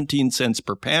 $1.17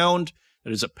 per pound.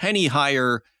 That is a penny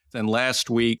higher than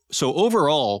last week. So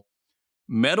overall,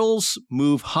 metals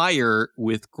move higher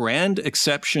with grand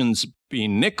exceptions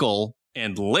being nickel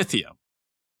and lithium.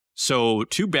 So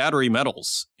two battery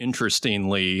metals,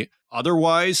 interestingly.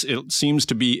 Otherwise, it seems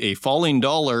to be a falling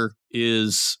dollar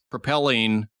is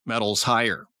propelling metals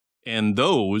higher. And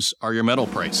those are your metal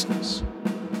prices.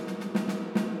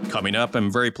 Coming up,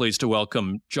 I'm very pleased to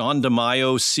welcome John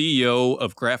DeMaio, CEO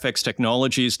of Graphex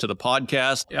Technologies, to the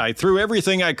podcast. I threw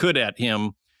everything I could at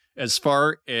him as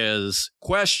far as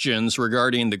questions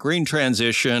regarding the green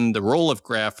transition, the role of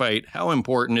graphite, how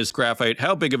important is graphite,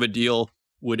 how big of a deal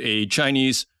would a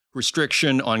Chinese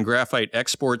restriction on graphite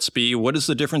exports be, what is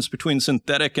the difference between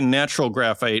synthetic and natural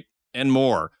graphite, and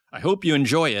more. I hope you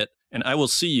enjoy it, and I will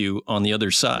see you on the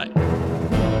other side.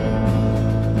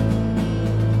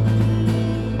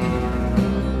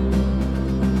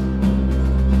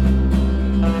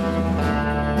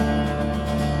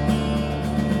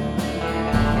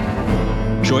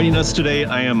 Joining us today,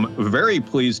 I am very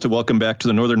pleased to welcome back to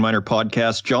the Northern Miner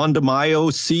Podcast, John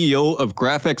DeMaio, CEO of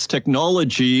Graphex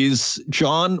Technologies.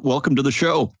 John, welcome to the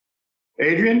show.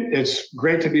 Adrian, it's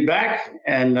great to be back,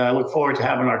 and I look forward to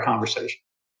having our conversation.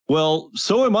 Well,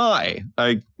 so am I.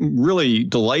 I'm really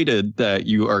delighted that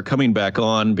you are coming back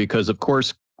on because, of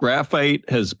course, graphite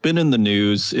has been in the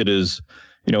news. It is,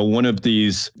 one of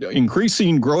these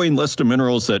increasing growing list of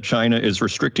minerals that China is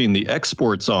restricting the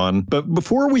exports on. But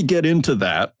before we get into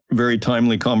that very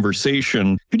timely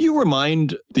conversation, could you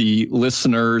remind the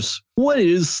listeners, what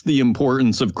is the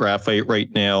importance of graphite right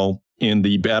now in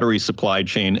the battery supply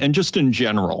chain and just in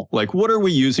general? Like, what are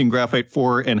we using graphite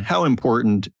for and how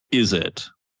important is it?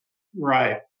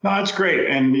 Right. No, that's great.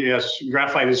 And yes,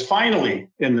 graphite is finally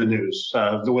in the news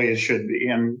the way it should be.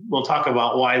 And we'll talk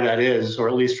about why that is, or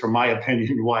at least from my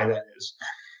opinion, why that is.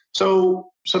 So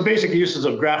basic uses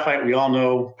of graphite, we all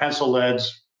know, pencil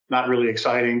leads, not really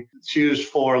exciting. It's used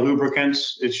for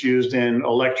lubricants. It's used in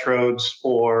electrodes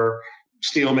for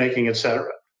steel making, et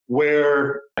cetera.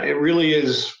 Where it really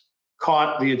is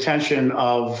caught the attention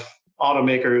of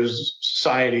automakers,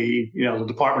 society, the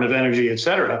Department of Energy, et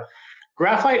cetera.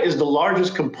 Graphite is the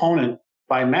largest component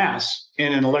by mass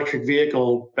in an electric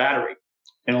vehicle battery,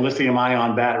 in a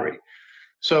lithium-ion battery.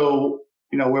 So,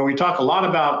 where we talk a lot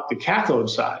about the cathode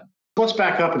side, let's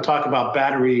back up and talk about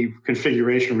battery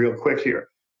configuration real quick here.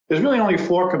 There's really only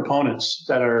 4 components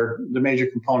that are the major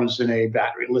components in a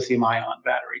battery, lithium-ion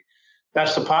battery.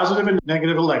 That's the positive and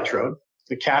negative electrode,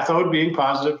 the cathode being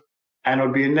positive,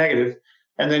 anode being negative,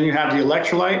 and then you have the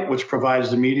electrolyte, which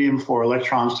provides the medium for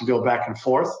electrons to go back and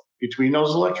forth between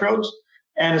those electrodes,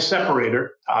 and a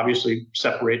separator, obviously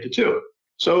separate the two.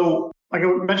 So like I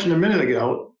mentioned a minute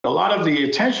ago, a lot of the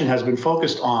attention has been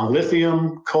focused on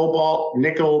lithium, cobalt,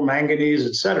 nickel, manganese,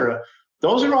 et cetera.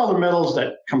 Those are all the metals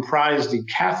that comprise the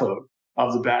cathode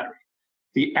of the battery.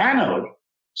 The anode,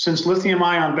 since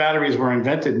lithium-ion batteries were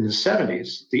invented in the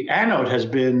 70s, the anode has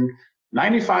been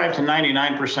 95 to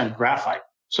 99% graphite.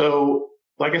 So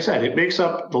like I said, it makes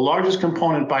up the largest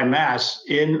component by mass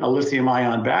in a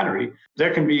lithium-ion battery.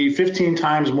 There can be 15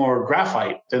 times more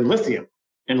graphite than lithium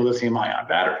in a lithium-ion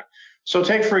battery. So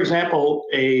take, for example,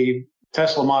 a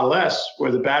Tesla Model S,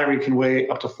 where the battery can weigh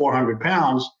up to 400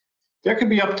 pounds, there could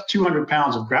be up to 200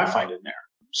 pounds of graphite in there.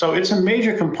 So it's a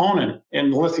major component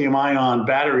in the lithium ion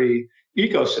battery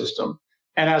ecosystem.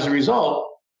 And as a result,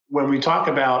 when we talk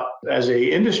about as an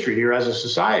industry or as a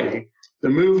society, the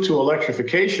move to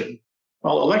electrification,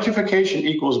 well, electrification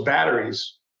equals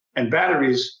batteries. And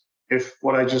batteries, if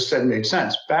what I just said made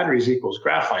sense, batteries equals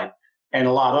graphite and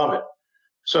a lot of it.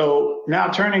 So now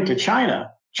turning to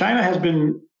China, China has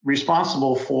been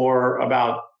responsible for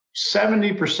about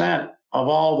 70% of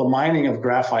all the mining of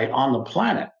graphite on the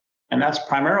planet. And that's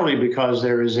primarily because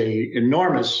there is an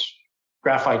enormous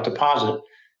graphite deposit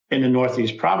in the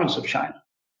northeast province of China.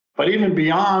 But even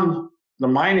beyond the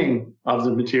mining of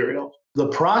the material, the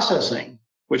processing,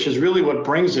 which is really what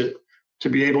brings it to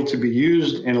be able to be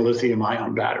used in a lithium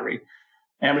ion battery,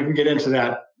 and we can get into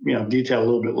that detail a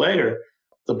little bit later,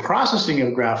 the processing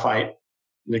of graphite,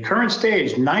 in the current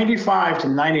stage, 95 to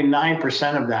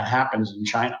 99% of that happens in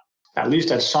China, at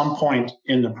least at some point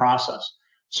in the process.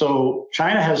 So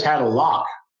China has had a lock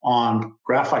on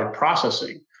graphite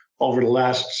processing over the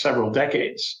last several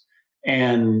decades.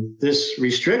 And this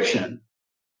restriction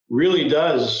really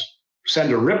does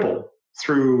send a ripple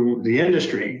through the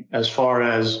industry as far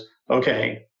as,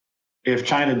 okay, if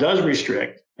China does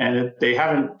restrict, and they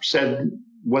haven't said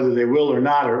whether they will or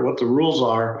not or what the rules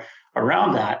are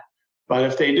around that, but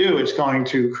if they do, it's going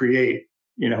to create,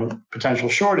 potential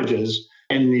shortages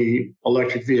in the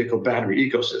electric vehicle battery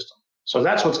ecosystem. So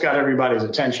that's what's got everybody's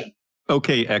attention.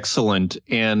 Okay, excellent.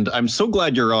 And I'm so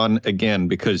glad you're on again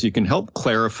because you can help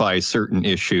clarify certain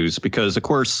issues because, of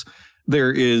course,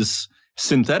 there is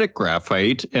synthetic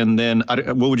graphite and then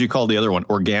what would you call the other one?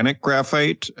 Organic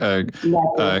graphite?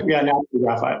 Natural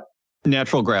graphite.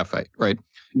 Natural graphite, right?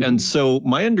 Mm-hmm. And so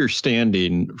my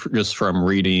understanding, just from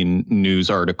reading news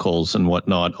articles and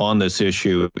whatnot on this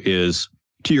issue is,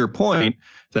 to your point,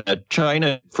 that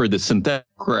China, for the synthetic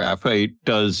graphite,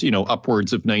 does,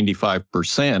 upwards of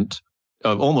 95%,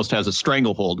 almost has a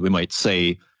stranglehold, we might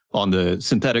say, on the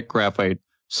synthetic graphite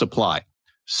supply.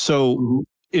 So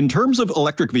in terms of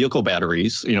electric vehicle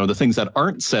batteries, the things that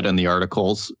aren't said in the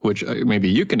articles, which maybe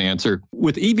you can answer,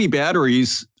 with EV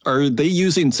batteries, are they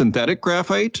using synthetic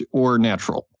graphite or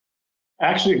natural?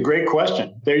 Actually, a great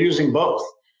question. They're using both.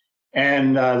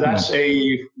 And that's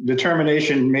a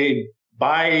determination made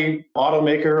by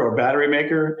automaker or battery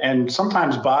maker, and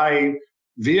sometimes by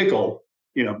vehicle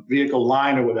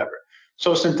line or whatever.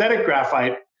 So synthetic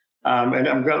graphite, and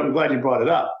I'm glad you brought it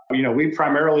up. We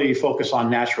primarily focus on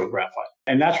natural graphite,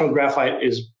 and natural graphite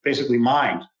is basically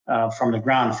mined from the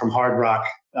ground from hard rock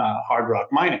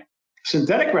mining.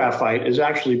 Synthetic graphite is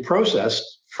actually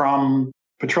processed from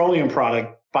petroleum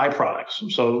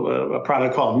byproducts. So a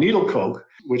product called needle coke,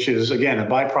 which is again a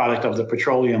byproduct of the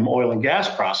petroleum, oil, and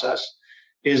gas process,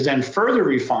 is then further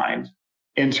refined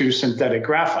into synthetic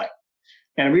graphite.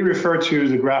 And we refer to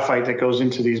the graphite that goes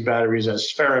into these batteries as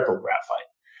spherical graphite,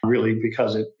 really,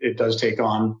 because it does take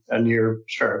on a near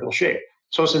spherical shape.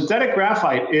 So synthetic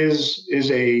graphite is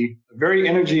a very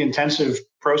energy intensive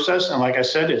process. And like I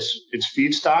said, its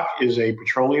feedstock is a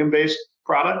petroleum-based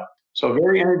product. So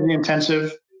very energy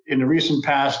intensive. In the recent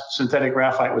past, synthetic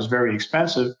graphite was very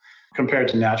expensive compared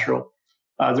to natural.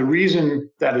 The reason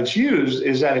that it's used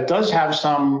is that it does have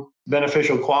some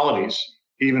beneficial qualities,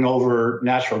 even over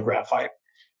natural graphite.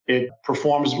 It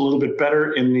performs a little bit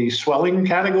better in the swelling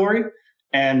category,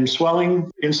 and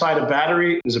swelling inside a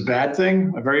battery is a bad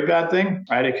thing, a very bad thing,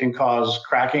 right? It can cause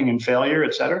cracking and failure,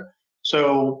 et cetera.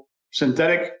 So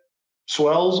synthetic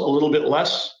swells a little bit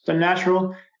less than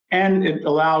natural, and it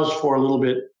allows for a little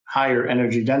bit higher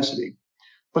energy density.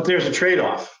 But there's a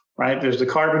trade-off. Right? There's the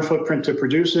carbon footprint to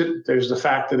produce it. There's the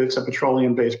fact that it's a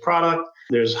petroleum-based product.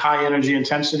 There's high energy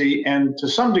intensity. And to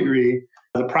some degree,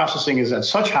 the processing is at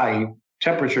such high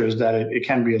temperatures that it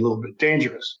can be a little bit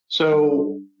dangerous.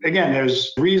 So again,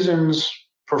 there's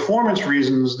performance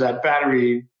reasons that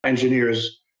battery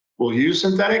engineers will use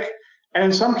synthetic. And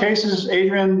in some cases,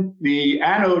 Adrian, the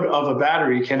anode of a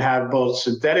battery can have both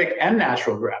synthetic and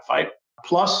natural graphite,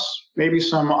 plus maybe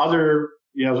some other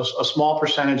a small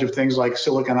percentage of things like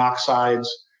silicon oxides,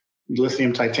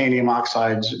 lithium titanium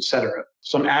oxides, et cetera.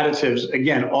 Some additives,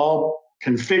 again, all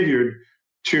configured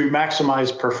to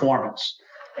maximize performance.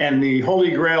 And the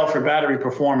holy grail for battery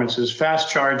performance is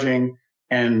fast charging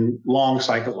and long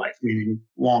cycle life, meaning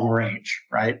long range,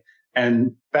 right?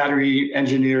 And battery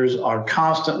engineers are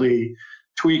constantly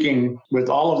tweaking with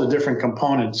all of the different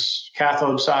components,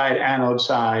 cathode side, anode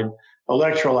side,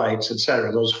 electrolytes, et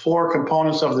cetera. Those four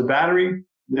components of the battery,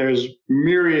 there's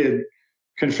myriad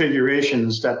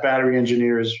configurations that battery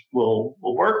engineers will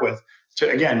work with to,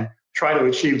 again, try to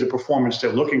achieve the performance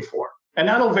they're looking for. And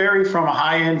that'll vary from a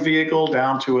high-end vehicle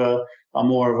down to a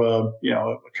more of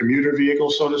a commuter vehicle,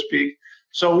 so to speak.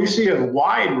 So we see a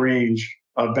wide range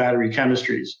of battery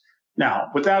chemistries. Now,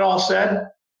 with that all said,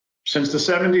 since the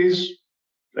 70s,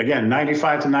 again,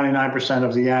 95 to 99%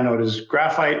 of the anode is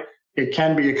graphite. It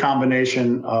can be a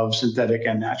combination of synthetic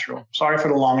and natural. Sorry for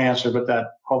the long answer, but that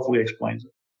hopefully explains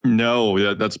it.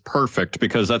 No, that's perfect,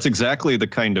 because that's exactly the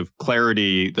kind of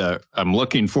clarity that I'm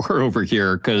looking for over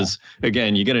here. Because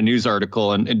again, you get a news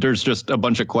article and there's just a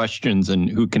bunch of questions, and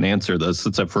who can answer this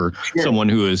except for someone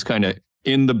who is kind of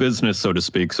in the business, so to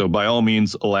speak. So by all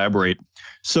means, elaborate.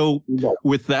 So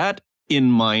with that in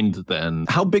mind, then,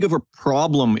 how big of a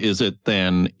problem is it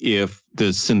then if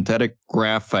the synthetic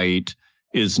graphite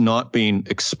is not being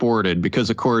exported? Because,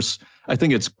 of course, I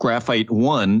think it's Graphite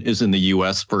 1 is in the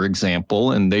US, for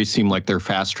example, and they seem like they're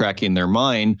fast tracking their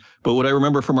mine. But what I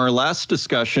remember from our last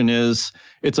discussion is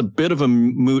it's a bit of a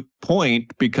moot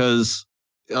point, because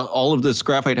all of this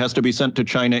graphite has to be sent to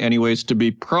China anyways to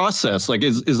be processed. Like,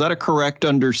 is that a correct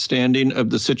understanding of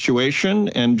the situation?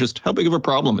 And just how big of a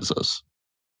problem is this?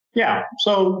 Yeah,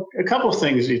 so a couple of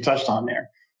things you touched on there.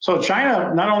 So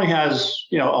China not only has,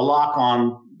 a lock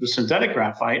on the synthetic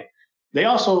graphite, they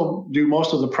also do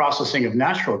most of the processing of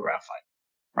natural graphite,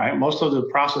 right? Most of the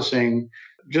processing,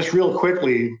 just real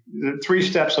quickly, the 3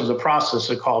 steps of the process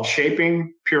are called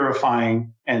shaping,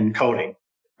 purifying, and coating,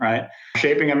 right?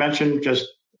 Shaping, I mentioned, just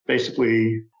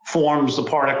basically forms the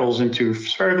particles into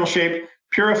spherical shape.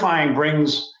 Purifying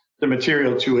brings the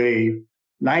material to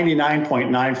a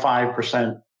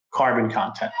 99.95% carbon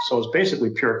content. So it's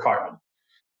basically pure carbon.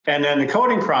 And then the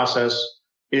coating process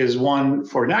is one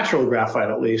for natural graphite,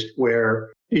 at least,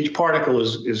 where each particle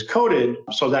is coated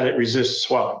so that it resists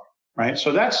swelling, right?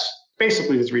 So that's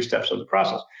basically the 3 steps of the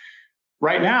process.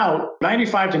 Right now,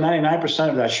 95 to 99%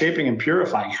 of that shaping and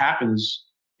purifying happens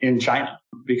in China,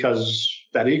 because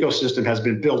that ecosystem has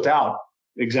been built out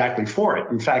exactly for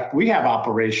it. In fact, we have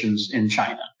operations in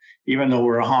China. Even though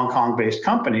we're a Hong Kong-based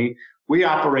company, we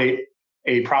operate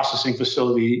a processing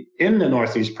facility in the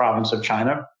northeast province of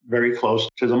China, very close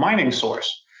to the mining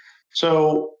source.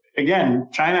 So again,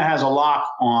 China has a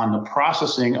lock on the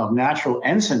processing of natural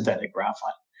and synthetic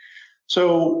graphite.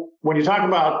 So when you talk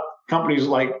about companies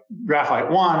like Graphite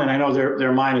One, and I know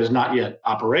their mine is not yet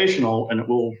operational, and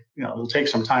it'll take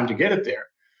some time to get it there.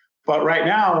 But right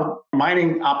now,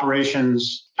 mining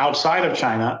operations outside of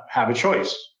China have a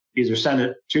choice: either send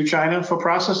it to China for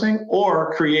processing,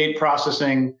 or create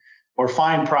processing or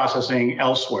find processing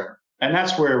elsewhere. And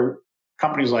that's where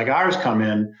companies like ours come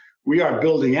in. We are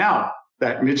building out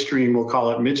that midstream, we'll call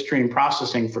it midstream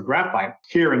processing for graphite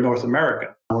here in North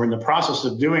America. We're in the process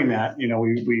of doing that.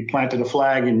 We planted a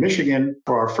flag in Michigan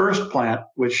for our first plant,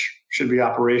 which should be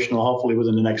operational hopefully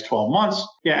within the next 12 months.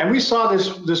 Yeah, and we saw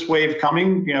this wave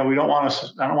coming. I don't want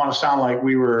to sound like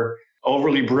we were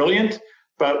overly brilliant,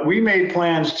 but we made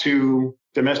plans to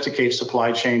domesticate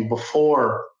supply chain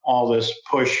before all this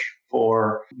push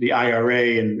for the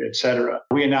IRA and et cetera.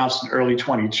 We announced in early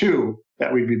 22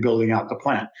 that we'd be building out the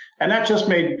plant. And that just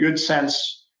made good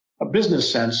sense, a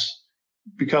business sense,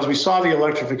 because we saw the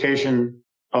electrification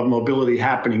of mobility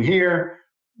happening here,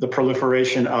 the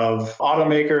proliferation of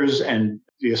automakers and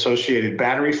the associated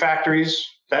battery factories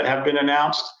that have been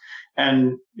announced.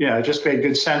 And it just made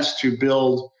good sense to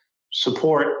build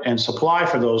support and supply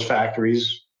for those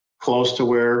factories close to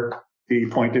where the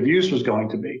point of use was going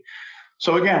to be.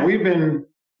 So again, we've been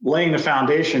laying the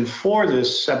foundation for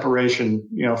this separation,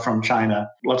 from China,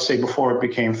 let's say before it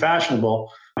became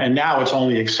fashionable, and now it's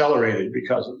only accelerated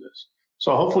because of this.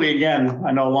 So hopefully, again,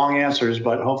 I know long answers,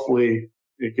 but hopefully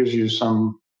it gives you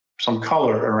some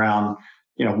color around,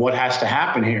 what has to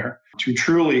happen here to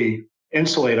truly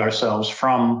insulate ourselves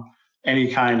from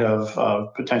any kind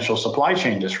of potential supply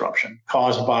chain disruption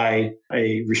caused by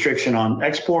a restriction on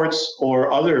exports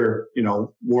or other,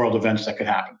 world events that could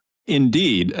happen.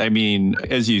 Indeed. I mean,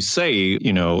 as you say,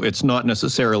 it's not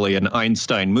necessarily an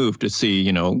Einstein move to see,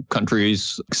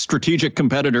 countries, strategic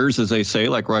competitors, as they say,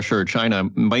 like Russia or China,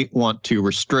 might want to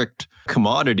restrict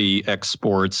commodity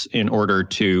exports in order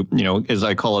to, as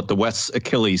I call it, the West's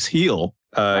Achilles heel.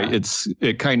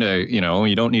 It kind of,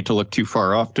 you don't need to look too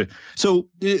far off to. So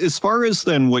as far as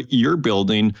then what you're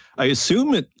building, I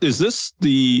assume is this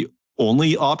the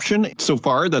only option so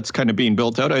far that's kind of being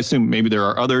built out? I assume maybe there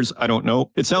are others. I don't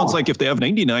know. It sounds like if they have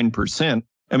 99%,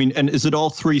 and is it all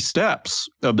 3 steps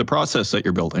of the process that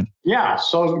you're building? Yeah,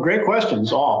 so great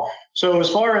questions, all. So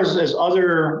as far as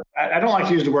other, I don't like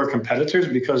to use the word competitors,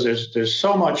 because there's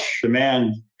so much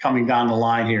demand coming down the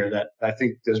line here that I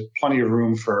think there's plenty of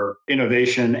room for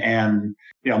innovation and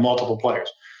multiple players.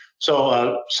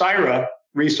 So Syra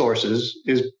Resources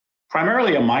is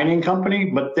primarily a mining company,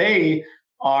 but they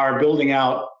are building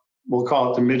out, we'll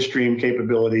call it the midstream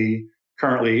capability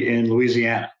currently in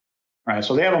Louisiana, right?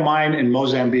 So they have a mine in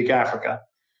Mozambique, Africa,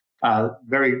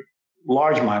 very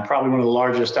large mine, probably one of the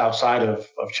largest outside of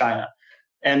China.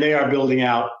 And they are building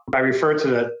out, I refer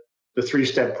to the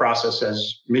three-step process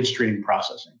as midstream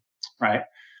processing, right?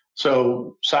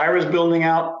 So Syra's building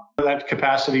out that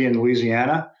capacity in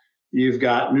Louisiana. You've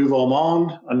got Nouveau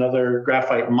Monde, another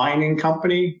graphite mining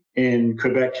company in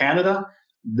Quebec, Canada.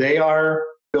 They are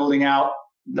building out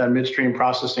the midstream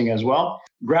processing as well.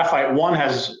 Graphite One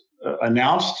has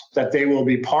announced that they will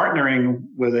be partnering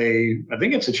with I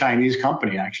think it's a Chinese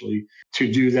company actually,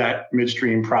 to do that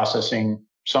midstream processing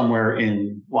somewhere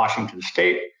in Washington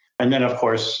State. And then, of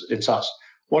course, it's us.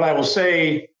 What I will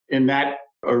say in that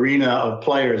arena of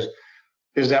players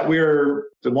is that we're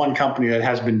the one company that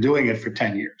has been doing it for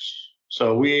 10 years.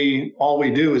 So all we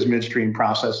do is midstream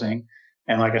processing.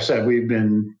 And like I said, we've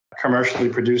been commercially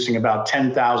producing about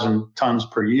 10,000 tons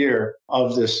per year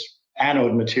of this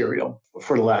anode material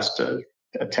for the last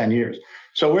 10 years.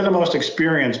 So we're the most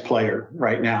experienced player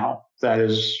right now that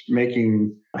is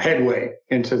making headway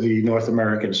into the North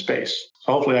American space.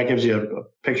 So hopefully that gives you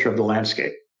a picture of the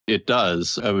landscape. It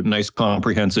does. A nice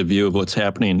comprehensive view of what's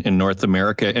happening in North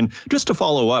America. And just to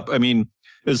follow up, I mean,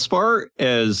 as far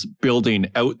as building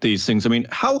out these things, I mean,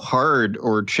 how hard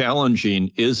or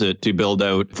challenging is it to build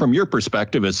out, from your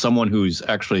perspective as someone who's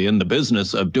actually in the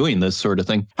business of doing this sort of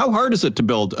thing, how hard is it to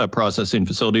build processing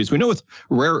facilities? We know with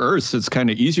rare earths, it's kind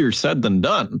of easier said than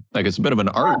done. Like it's a bit of an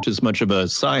art as much of a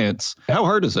science. How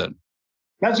hard is it?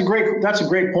 That's a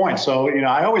great point. So,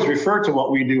 I always refer to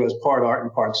what we do as part art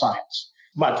and part science.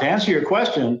 But to answer your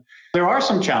question, there are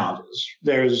some challenges.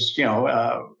 There's,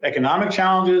 economic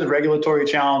challenges, regulatory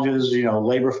challenges,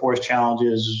 labor force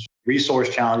challenges, resource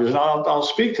challenges. And I'll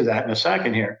speak to that in a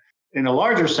second here. In a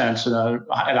larger sense, at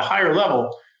a higher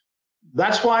level,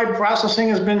 that's why processing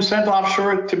has been sent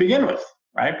offshore to begin with,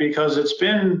 right? Because it's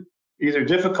been either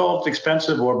difficult,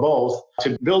 expensive, or both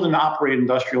to build and operate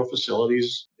industrial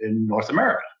facilities in North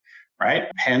America,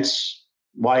 right? Hence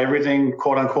why everything,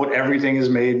 quote unquote, everything is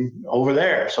made over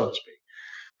there, so to speak.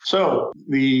 So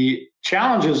the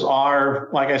challenges are,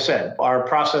 like I said, our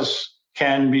process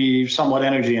can be somewhat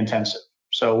energy intensive.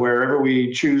 So wherever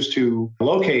we choose to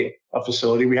locate a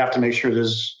facility, we have to make sure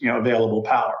there's, available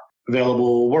power,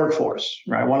 available workforce,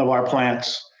 right? One of our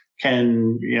plants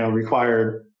can,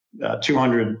 require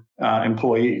 200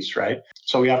 employees, right?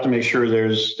 So we have to make sure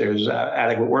there's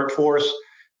adequate workforce,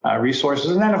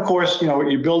 resources. And then, of course,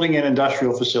 you're building an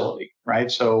industrial facility, right?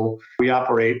 So we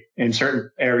operate in certain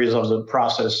areas of the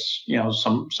process,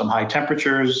 some high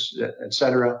temperatures, et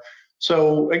cetera.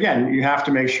 So again, you have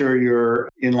to make sure you're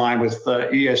in line with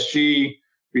ESG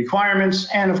requirements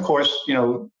and, of course,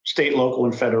 state, local,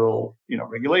 and federal,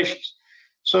 regulations.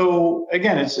 So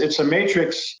again, it's a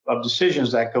matrix of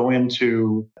decisions that go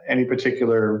into any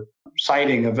particular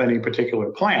siting of any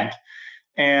particular plant.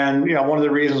 And, one of the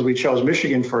reasons we chose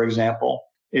Michigan, for example,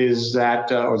 is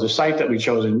that, or the site that we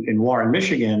chose in Warren,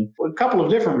 Michigan, a couple of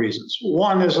different reasons.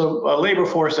 One is a labor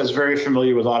force that's very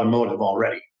familiar with automotive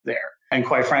already there. And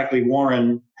quite frankly,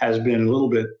 Warren has been a little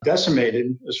bit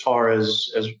decimated as far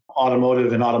as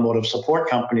automotive and automotive support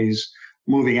companies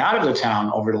moving out of the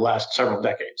town over the last several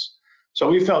decades. So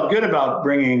we felt good about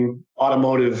bringing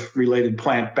automotive-related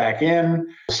plant back in.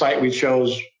 The site we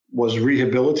chose was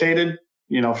rehabilitated,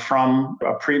 from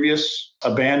a previous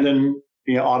abandoned,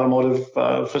 automotive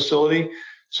facility.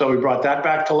 So we brought that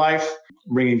back to life,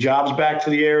 bringing jobs back to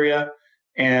the area.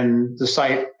 And the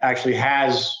site actually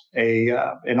has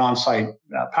an on-site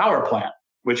power plant,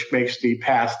 which makes the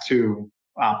path to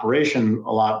operation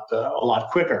a lot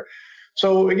quicker.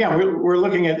 So again, we're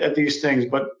looking at these things,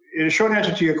 but the short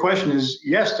answer to your question is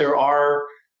yes, there are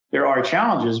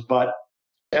challenges, but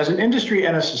as an industry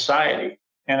and a society,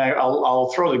 and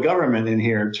I'll throw the government in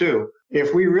here too,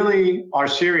 if we really are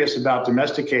serious about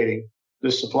domesticating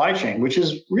this supply chain, which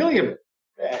is really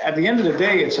at the end of the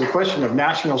day, it's a question of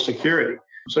national security.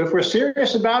 So if we're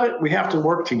serious about it, we have to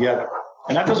work together.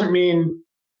 And that doesn't mean,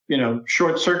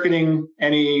 short-circuiting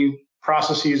any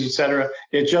processes, et cetera.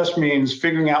 It just means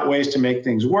figuring out ways to make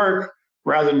things work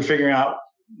rather than figuring out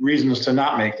reasons to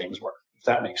not make things work, if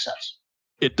that makes sense.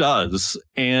 It does.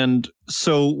 And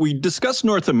so we discussed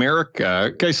North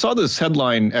America. I saw this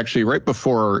headline actually right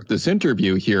before this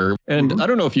interview here. And I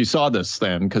don't know if you saw this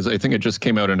then, because I think it just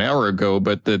came out an hour ago,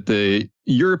 but that the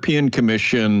European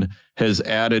Commission has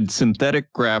added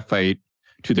synthetic graphite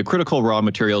to the Critical Raw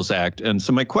Materials Act. And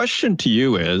so my question to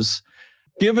you is,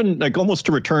 given, almost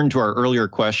to return to our earlier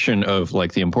question of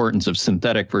the importance of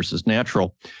synthetic versus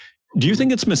natural, Do you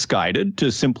think it's misguided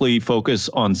to simply focus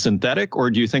on synthetic, or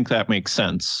do you think that makes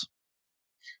sense?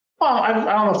 Well, I don't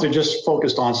know if they're just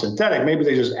focused on synthetic. Maybe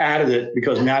they just added it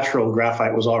because natural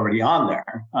graphite was already on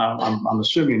there. I'm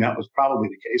assuming that was probably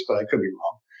the case, but I could be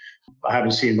wrong. I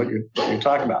haven't seen what you're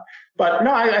talking about. But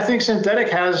no, I think synthetic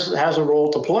has a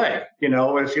role to play.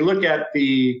 If you look at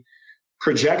the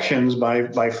projections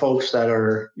by folks that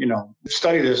are,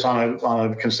 study this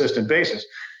on a consistent basis.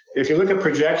 If you look at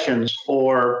projections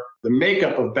for the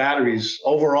makeup of batteries,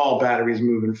 overall batteries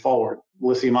moving forward,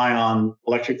 lithium-ion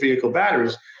electric vehicle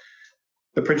batteries,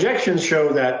 the projections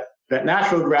show that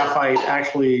natural graphite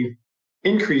actually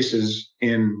increases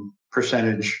in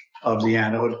percentage of the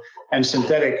anode, and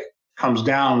synthetic comes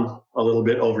down a little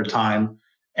bit over time,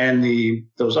 and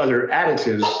those other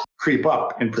additives creep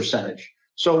up in percentage.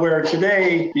 So where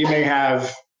today you may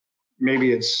have,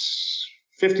 maybe it's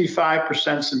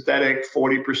 55% synthetic,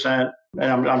 40%,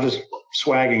 and I'm just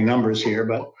swagging numbers here,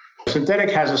 but synthetic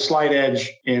has a slight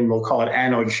edge in, we'll call it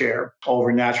anode share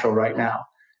over natural right now.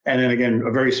 And then again,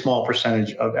 a very small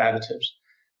percentage of additives.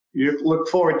 You look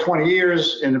forward 20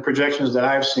 years in the projections that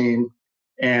I've seen,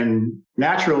 and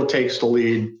natural takes the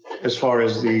lead as far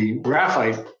as the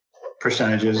graphite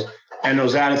percentages, and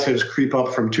those additives creep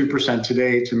up from 2%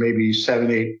 today to maybe 7,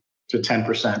 8 to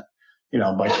 10%,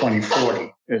 by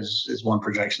 2040 is one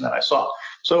projection that I saw.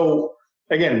 So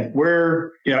again,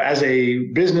 we're, as a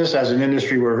business, as an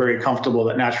industry, we're very comfortable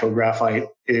that natural graphite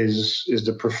is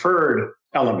the preferred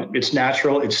element. It's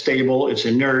natural, it's stable, it's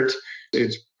inert,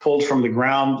 it's pulled from the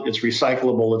ground, it's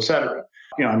recyclable, et cetera.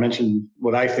 I mentioned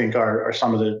what I think are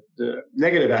some of the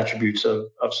negative attributes of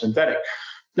synthetic.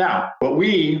 Now, what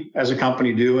we as a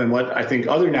company do, and what I think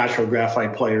other natural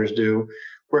graphite players do,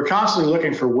 we're constantly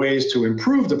looking for ways to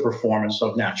improve the performance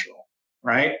of natural,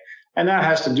 right? And that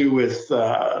has to do with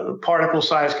particle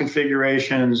size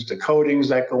configurations, the coatings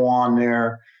that go on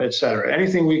there, et cetera.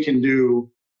 Anything we can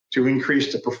do to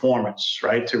increase the performance,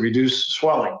 right, to reduce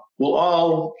swelling, will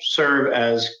all serve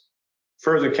as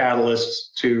further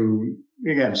catalysts to,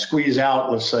 again, squeeze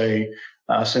out, let's say,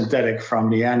 synthetic from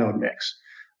the anode mix.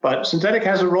 But synthetic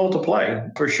has a role to play,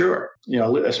 for sure,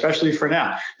 especially for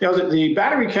now. The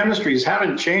battery chemistries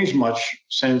haven't changed much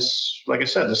since, like I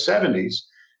said, the 70s.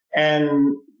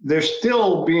 And they're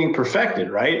still being perfected,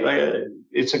 right?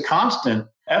 It's a constant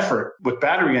effort with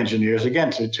battery engineers, again,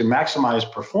 to maximize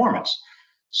performance.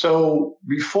 So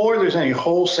before there's any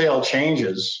wholesale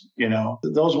changes,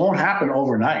 those won't happen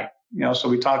overnight.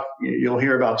 So you'll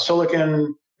hear about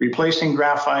silicon replacing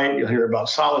graphite, you'll hear about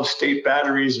solid state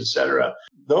batteries, et cetera.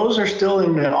 Those are still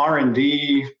in an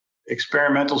R&D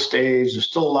experimental stage. There's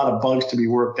still a lot of bugs to be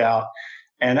worked out.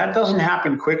 And that doesn't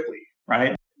happen quickly,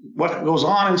 right? What goes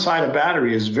on inside a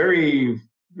battery is very,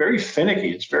 very finicky.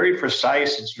 It's very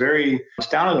precise. It's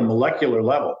down at a molecular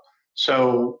level.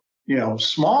 So,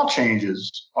 small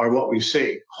changes are what we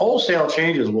see. Wholesale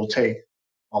changes will take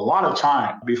a lot of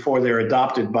time before they're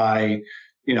adopted by,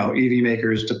 EV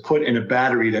makers to put in a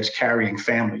battery that's carrying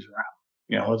families around.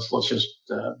 Let's just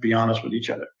be honest with each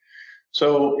other.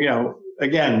 So,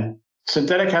 again,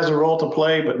 synthetic has a role to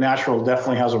play, but natural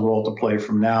definitely has a role to play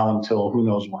from now until who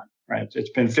knows when, right?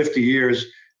 It's been 50 years,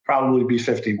 probably be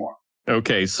 50 more.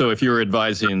 Okay, so if you're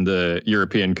advising the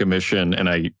European Commission, and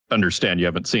I understand you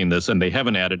haven't seen this, and they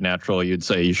haven't added natural, you'd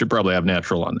say you should probably have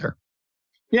natural on there.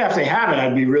 Yeah, if they haven't,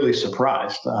 I'd be really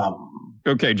surprised.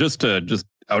 Okay, just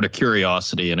out of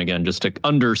curiosity, and again, just to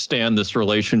understand this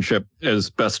relationship as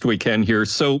best we can here.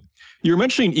 So you're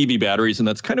mentioning EV batteries, and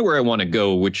that's kind of where I want to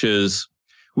go, which is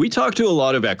we talk to a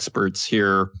lot of experts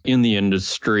here in the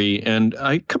industry, and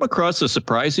I come across a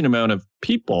surprising amount of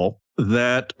people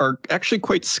that are actually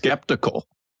quite skeptical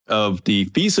of the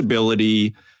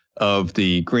feasibility of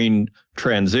the green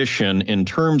transition in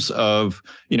terms of,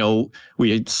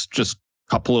 we just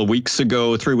a couple of weeks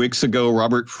ago, 3 weeks ago,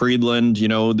 Robert Friedland,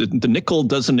 the nickel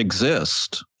doesn't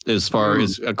exist as far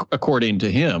as according to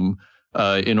him.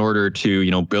 In order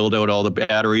to, build out all the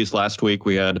batteries. Last week,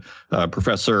 we had a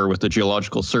professor with the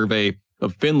Geological Survey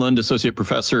of Finland, Associate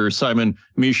Professor Simon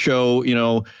Michaud.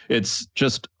 It's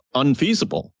just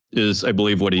unfeasible, is I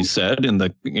believe what he said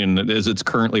as it's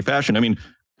currently fashioned. I mean,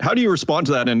 how do you respond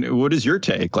to that? And what is your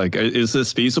take? Like, is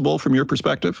this feasible from your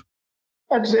perspective?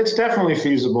 It's definitely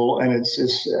feasible, and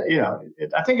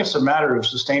I think it's a matter of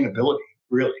sustainability,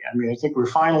 really. I mean, I think we're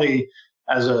finally,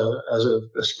 as a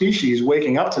species,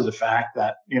 waking up to the fact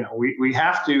that we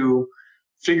have to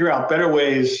figure out better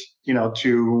ways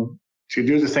to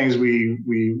do the things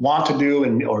we want to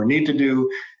do or need to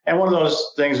do. And one of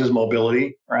those things is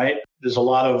mobility, right? There's a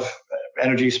lot of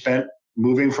energy spent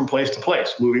moving from place to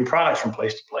place, moving products from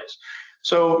place to place.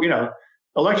 So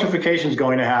electrification is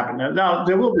going to happen. Now,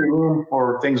 there will be room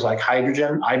for things like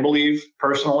hydrogen, I believe,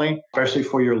 personally, especially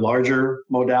for your larger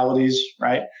modalities,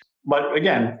 right? But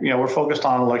again, we're focused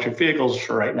on electric vehicles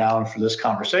for right now and for this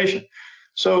conversation.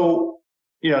 So,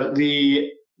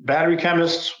 the battery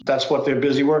chemists, that's what they're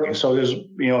busy working. So there's,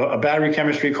 a battery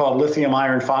chemistry called lithium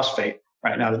iron phosphate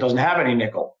right now that doesn't have any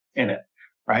nickel in it,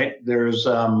 right? There's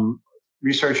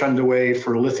research underway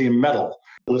for lithium metal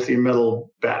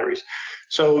batteries.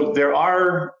 So there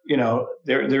are,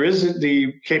 there is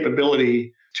the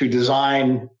capability to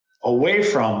design away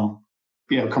from,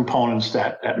 components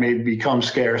that may become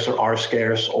scarce or are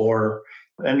scarce,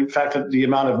 and in fact, the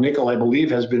amount of nickel, I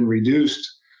believe, has been reduced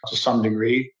to some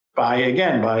degree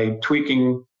by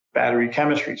tweaking battery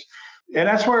chemistries. And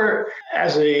that's where,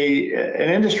 as an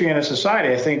industry and a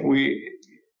society, I think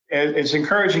it's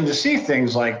encouraging to see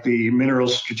things like the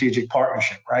Minerals Strategic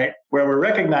Partnership, right? Where we're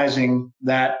recognizing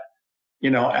that,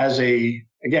 as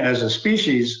a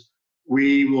species,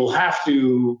 we will have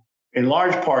to, in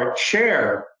large part,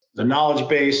 share the knowledge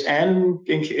base, and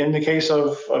in the case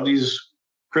of these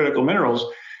critical minerals,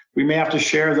 we may have to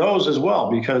share those as well,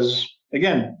 because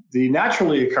again, the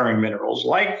naturally occurring minerals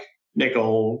like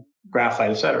nickel,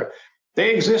 graphite, et cetera,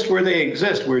 they exist where they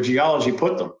exist, where geology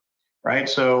put them, right?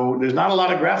 So there's not a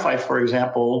lot of graphite, for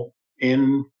example,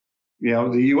 in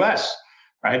the U.S.,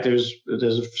 right? There's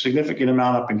a significant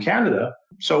amount up in Canada.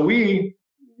 So we,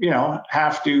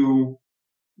 have to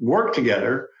work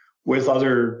together with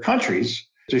other countries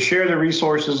to share the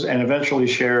resources and eventually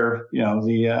share,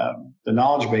 the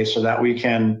knowledge base so that we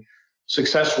can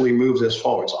successfully move this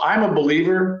forward. So I'm a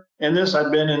believer in this.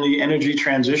 I've been in the energy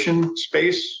transition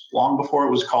space long before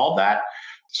it was called that.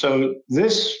 So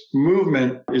this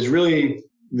movement is really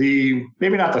it's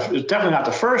definitely not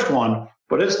the first one,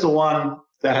 but it's the one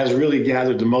that has really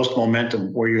gathered the most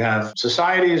momentum, where you have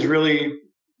society is really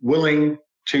willing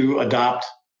to adopt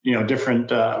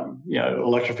different,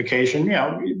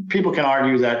 electrification. People can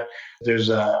argue that there's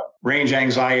range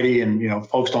anxiety and,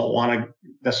 folks don't want to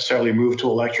necessarily move to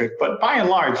electric. But by and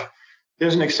large,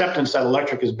 there's an acceptance that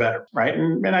electric is better, right?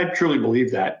 And I truly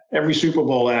believe that. Every Super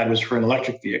Bowl ad was for an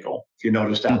electric vehicle, if you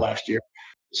noticed that last year.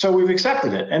 So we've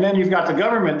accepted it. And then you've got the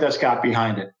government that's got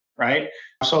behind it, right?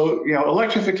 So,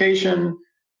 electrification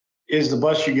is the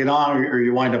bus you get on or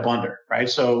you wind up under, right?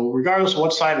 So regardless of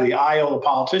what side of the aisle the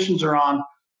politicians are on,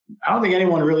 I don't think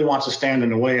anyone really wants to stand in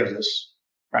the way of this,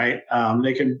 right?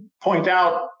 They can point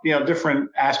out, different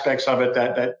aspects of it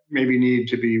that maybe need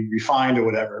to be refined or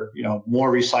whatever,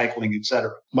 more recycling, et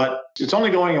cetera. But it's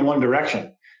only going in one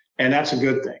direction, and that's a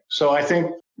good thing. So I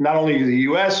think not only the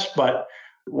U.S., but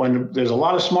when there's a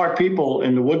lot of smart people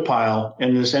in the woodpile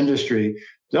in this industry,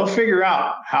 they'll figure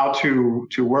out how to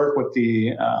work with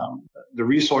the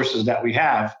resources that we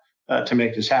have to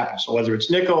make this happen. So whether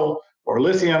it's nickel or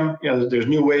lithium, there's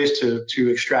new ways to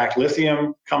extract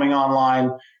lithium coming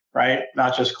online, right?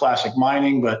 Not just classic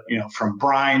mining, but from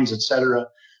brines, et cetera.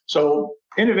 So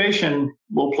innovation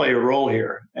will play a role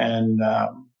here, and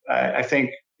I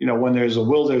think when there's a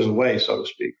will, there's a way, so to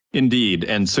speak. Indeed.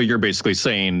 And so you're basically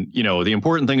saying, the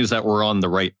important thing is that we're on the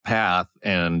right path.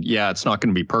 And yeah, it's not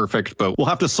going to be perfect, but we'll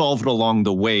have to solve it along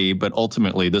the way. But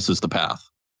ultimately, this is the path.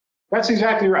 That's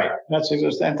exactly right.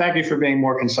 And thank you for being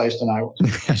more concise than I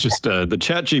was. Just the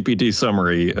ChatGPT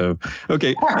summary of,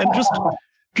 okay. And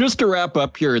just to wrap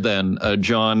up here then,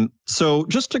 John, so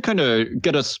just to kind of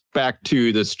get us back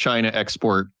to this China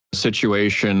export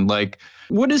situation,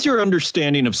 what is your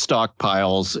understanding of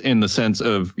stockpiles in the sense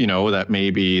of, that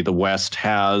maybe the West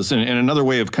has? And another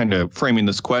way of kind of framing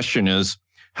this question is,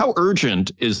 how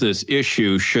urgent is this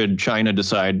issue should China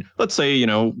decide, let's say,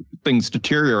 things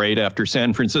deteriorate after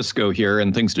San Francisco here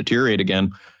and things deteriorate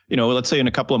again, let's say in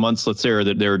a couple of months, let's say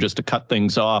that they're just to cut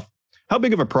things off. How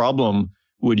big of a problem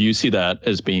would you see that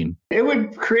as being? It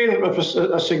would create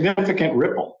a significant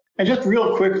ripple. And just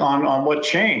real quick on what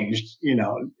changed,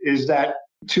 is that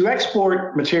to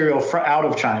export material out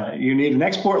of China, you need an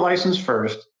export license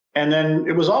first. And then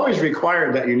it was always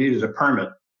required that you needed a permit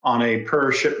on a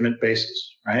per shipment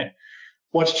basis, right?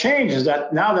 What's changed is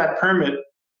that now that permit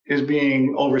is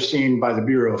being overseen by the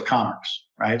Bureau of Commerce,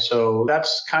 right? So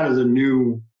that's kind of the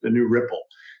new ripple.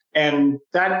 And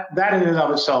that in and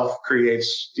of itself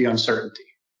creates the uncertainty,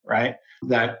 right?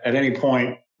 That at any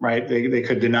point, right, they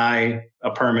could deny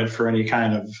a permit for any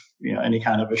kind of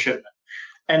a shipment.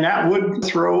 And that would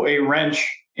throw a wrench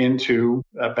into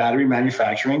battery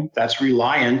manufacturing that's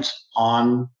reliant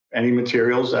on any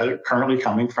materials that are currently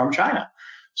coming from China.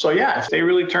 So yeah, if they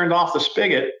really turned off the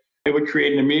spigot, it would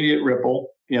create an immediate ripple,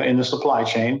 in the supply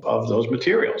chain of those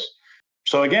materials.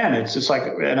 So again, it's like,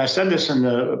 and I said this in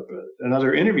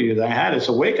another interview that I had, it's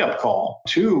a wake-up call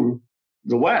to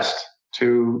the West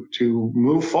to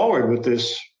move forward with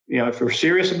this. If we're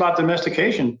serious about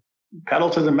domestication, pedal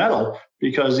to the metal,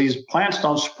 because these plants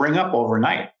don't spring up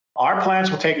overnight. Our plants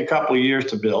will take a couple of years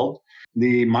to build.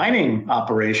 The mining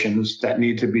operations that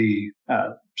need to be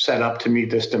set up to meet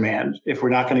this demand, if we're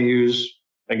not going to use,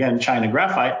 again, China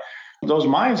graphite, those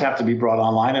mines have to be brought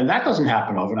online, and that doesn't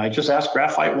happen overnight. Just ask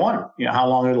Graphite One, how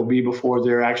long it'll be before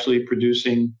they're actually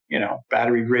producing,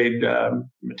 battery grade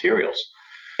materials.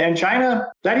 And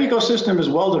China, that ecosystem is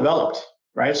well developed,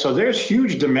 right? So there's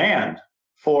huge demand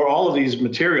for all of these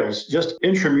materials, just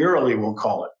intramurally, we'll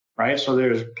call it, right? So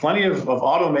there's plenty of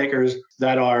automakers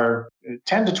that are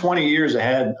 10 to 20 years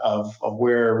ahead of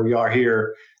where we are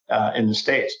here in the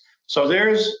States. So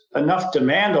there's enough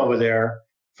demand over there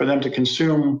for them to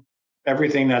consume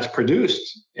everything that's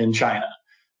produced in China.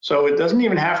 So it doesn't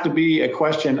even have to be a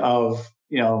question of,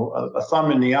 a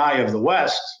thumb in the eye of the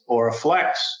West or a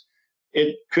flex.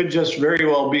 It could just very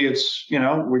well be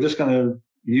we're just going to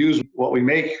use what we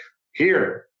make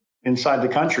here inside the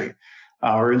country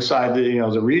or inside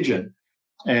the region.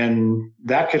 And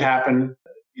that could happen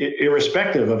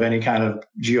irrespective of any kind of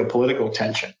geopolitical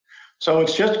tension. So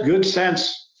it's just good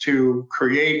sense to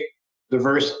create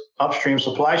diverse upstream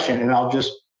supply chain. And I'll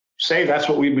just say that's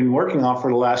what we've been working on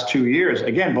for the last 2 years.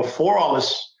 Again, before all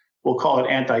this, we'll call it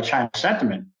anti-China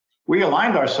sentiment, we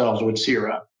aligned ourselves with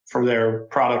Sierra for their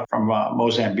product from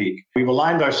Mozambique. We've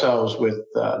aligned ourselves with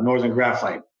Northern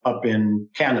Graphite up in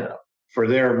Canada for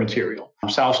their material.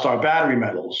 South Star Battery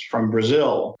Metals from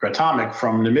Brazil, Gratomic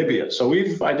from Namibia. So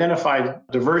we've identified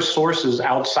diverse sources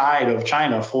outside of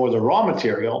China for the raw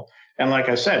material. And like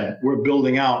I said, we're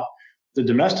building out the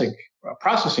domestic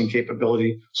processing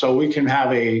capability so we can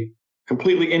have a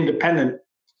completely independent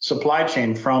supply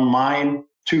chain from mine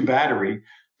to battery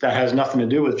that has nothing to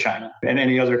do with China and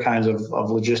any other kinds of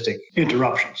logistic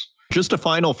interruptions. Just a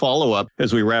final follow-up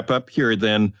as we wrap up here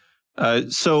then.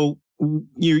 So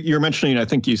you're mentioning, I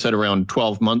think you said around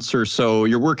 12 months or so,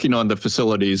 you're working on the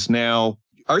facilities now.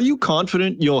 Are you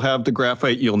confident you'll have the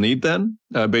graphite you'll need then,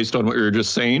 based on what you were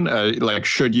just saying?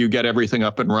 Should you get everything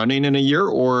up and running in a year,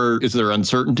 or is there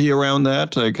uncertainty around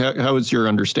that? How is your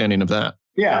understanding of that?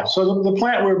 Yeah, so the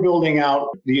plant we're building out,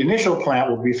 the initial plant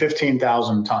will be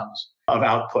 15,000 tons of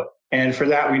output. And for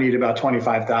that, we need about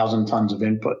 25,000 tons of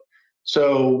input.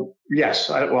 So yes,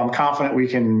 I'm confident we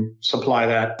can supply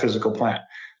that physical plant.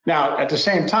 Now, at the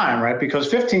same time, right, because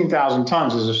 15,000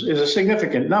 tons is a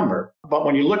significant number. But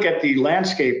when you look at the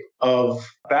landscape of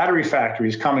battery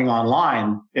factories coming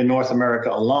online in North America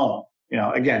alone,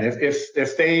 again,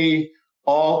 if they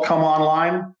all come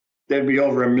online, there'd be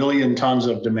over 1 million tons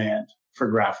of demand for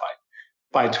graphite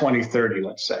by 2030,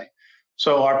 let's say.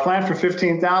 So our plan for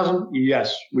 15,000,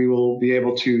 yes, we will be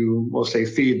able to, we'll say,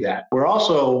 feed that. We're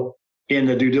also in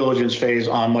the due diligence phase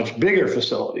on much bigger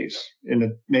facilities in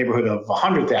the neighborhood of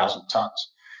 100,000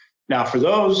 tons. Now, for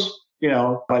those,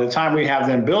 by the time we have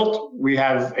them built, we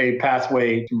have a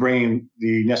pathway to bringing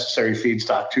the necessary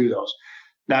feedstock to those.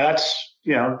 Now,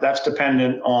 that's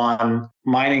dependent on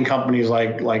mining companies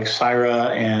like Sierra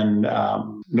and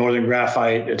Northern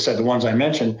Graphite, the ones I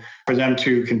mentioned, for them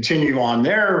to continue on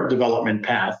their development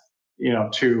path,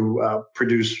 to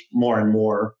produce more and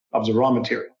more of the raw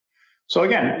material. So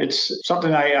again, it's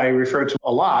something I refer to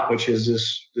a lot, which is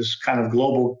this kind of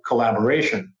global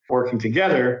collaboration, working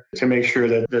together to make sure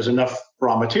that there's enough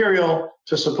raw material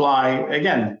to supply,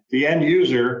 again, the end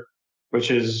user, which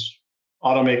is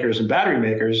automakers and battery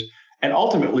makers, and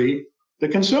ultimately the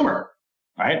consumer,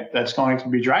 right? That's going to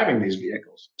be driving these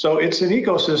vehicles. So it's an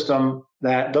ecosystem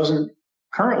that doesn't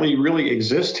currently really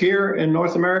exist here in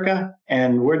North America,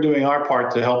 and we're doing our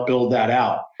part to help build that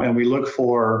out. And we look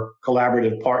for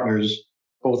collaborative partners,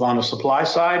 both on the supply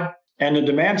side and the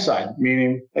demand side,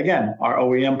 meaning, again, our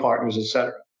OEM partners, et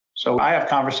cetera. So I have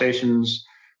conversations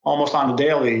almost on a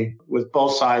daily with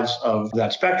both sides of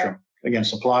that spectrum, again,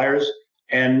 suppliers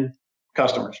and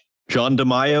customers. John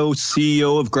DeMaio,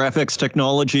 CEO of Graphex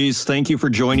Technologies, thank you for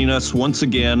joining us once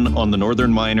again on the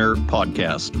Northern Miner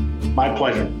podcast. My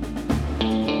pleasure.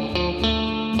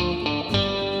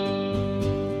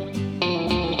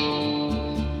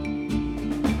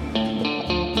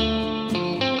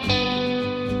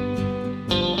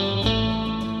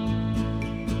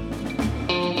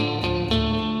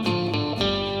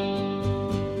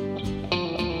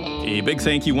 A big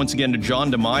thank you once again to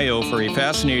John DeMaio for a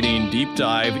fascinating deep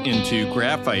dive into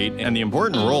graphite and the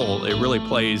important role it really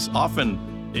plays, often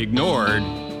ignored,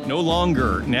 no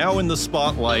longer, now in the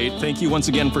spotlight. Thank you once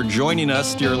again for joining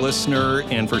us, dear listener,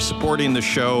 and for supporting the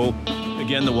show.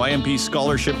 Again, the YMP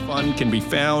Scholarship Fund can be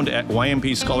found at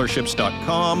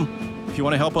ympscholarships.com. If you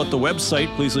want to help out the website,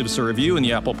 please leave us a review in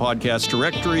the Apple Podcast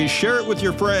directory, share it with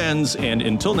your friends, and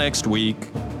until next week,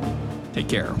 take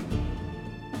care.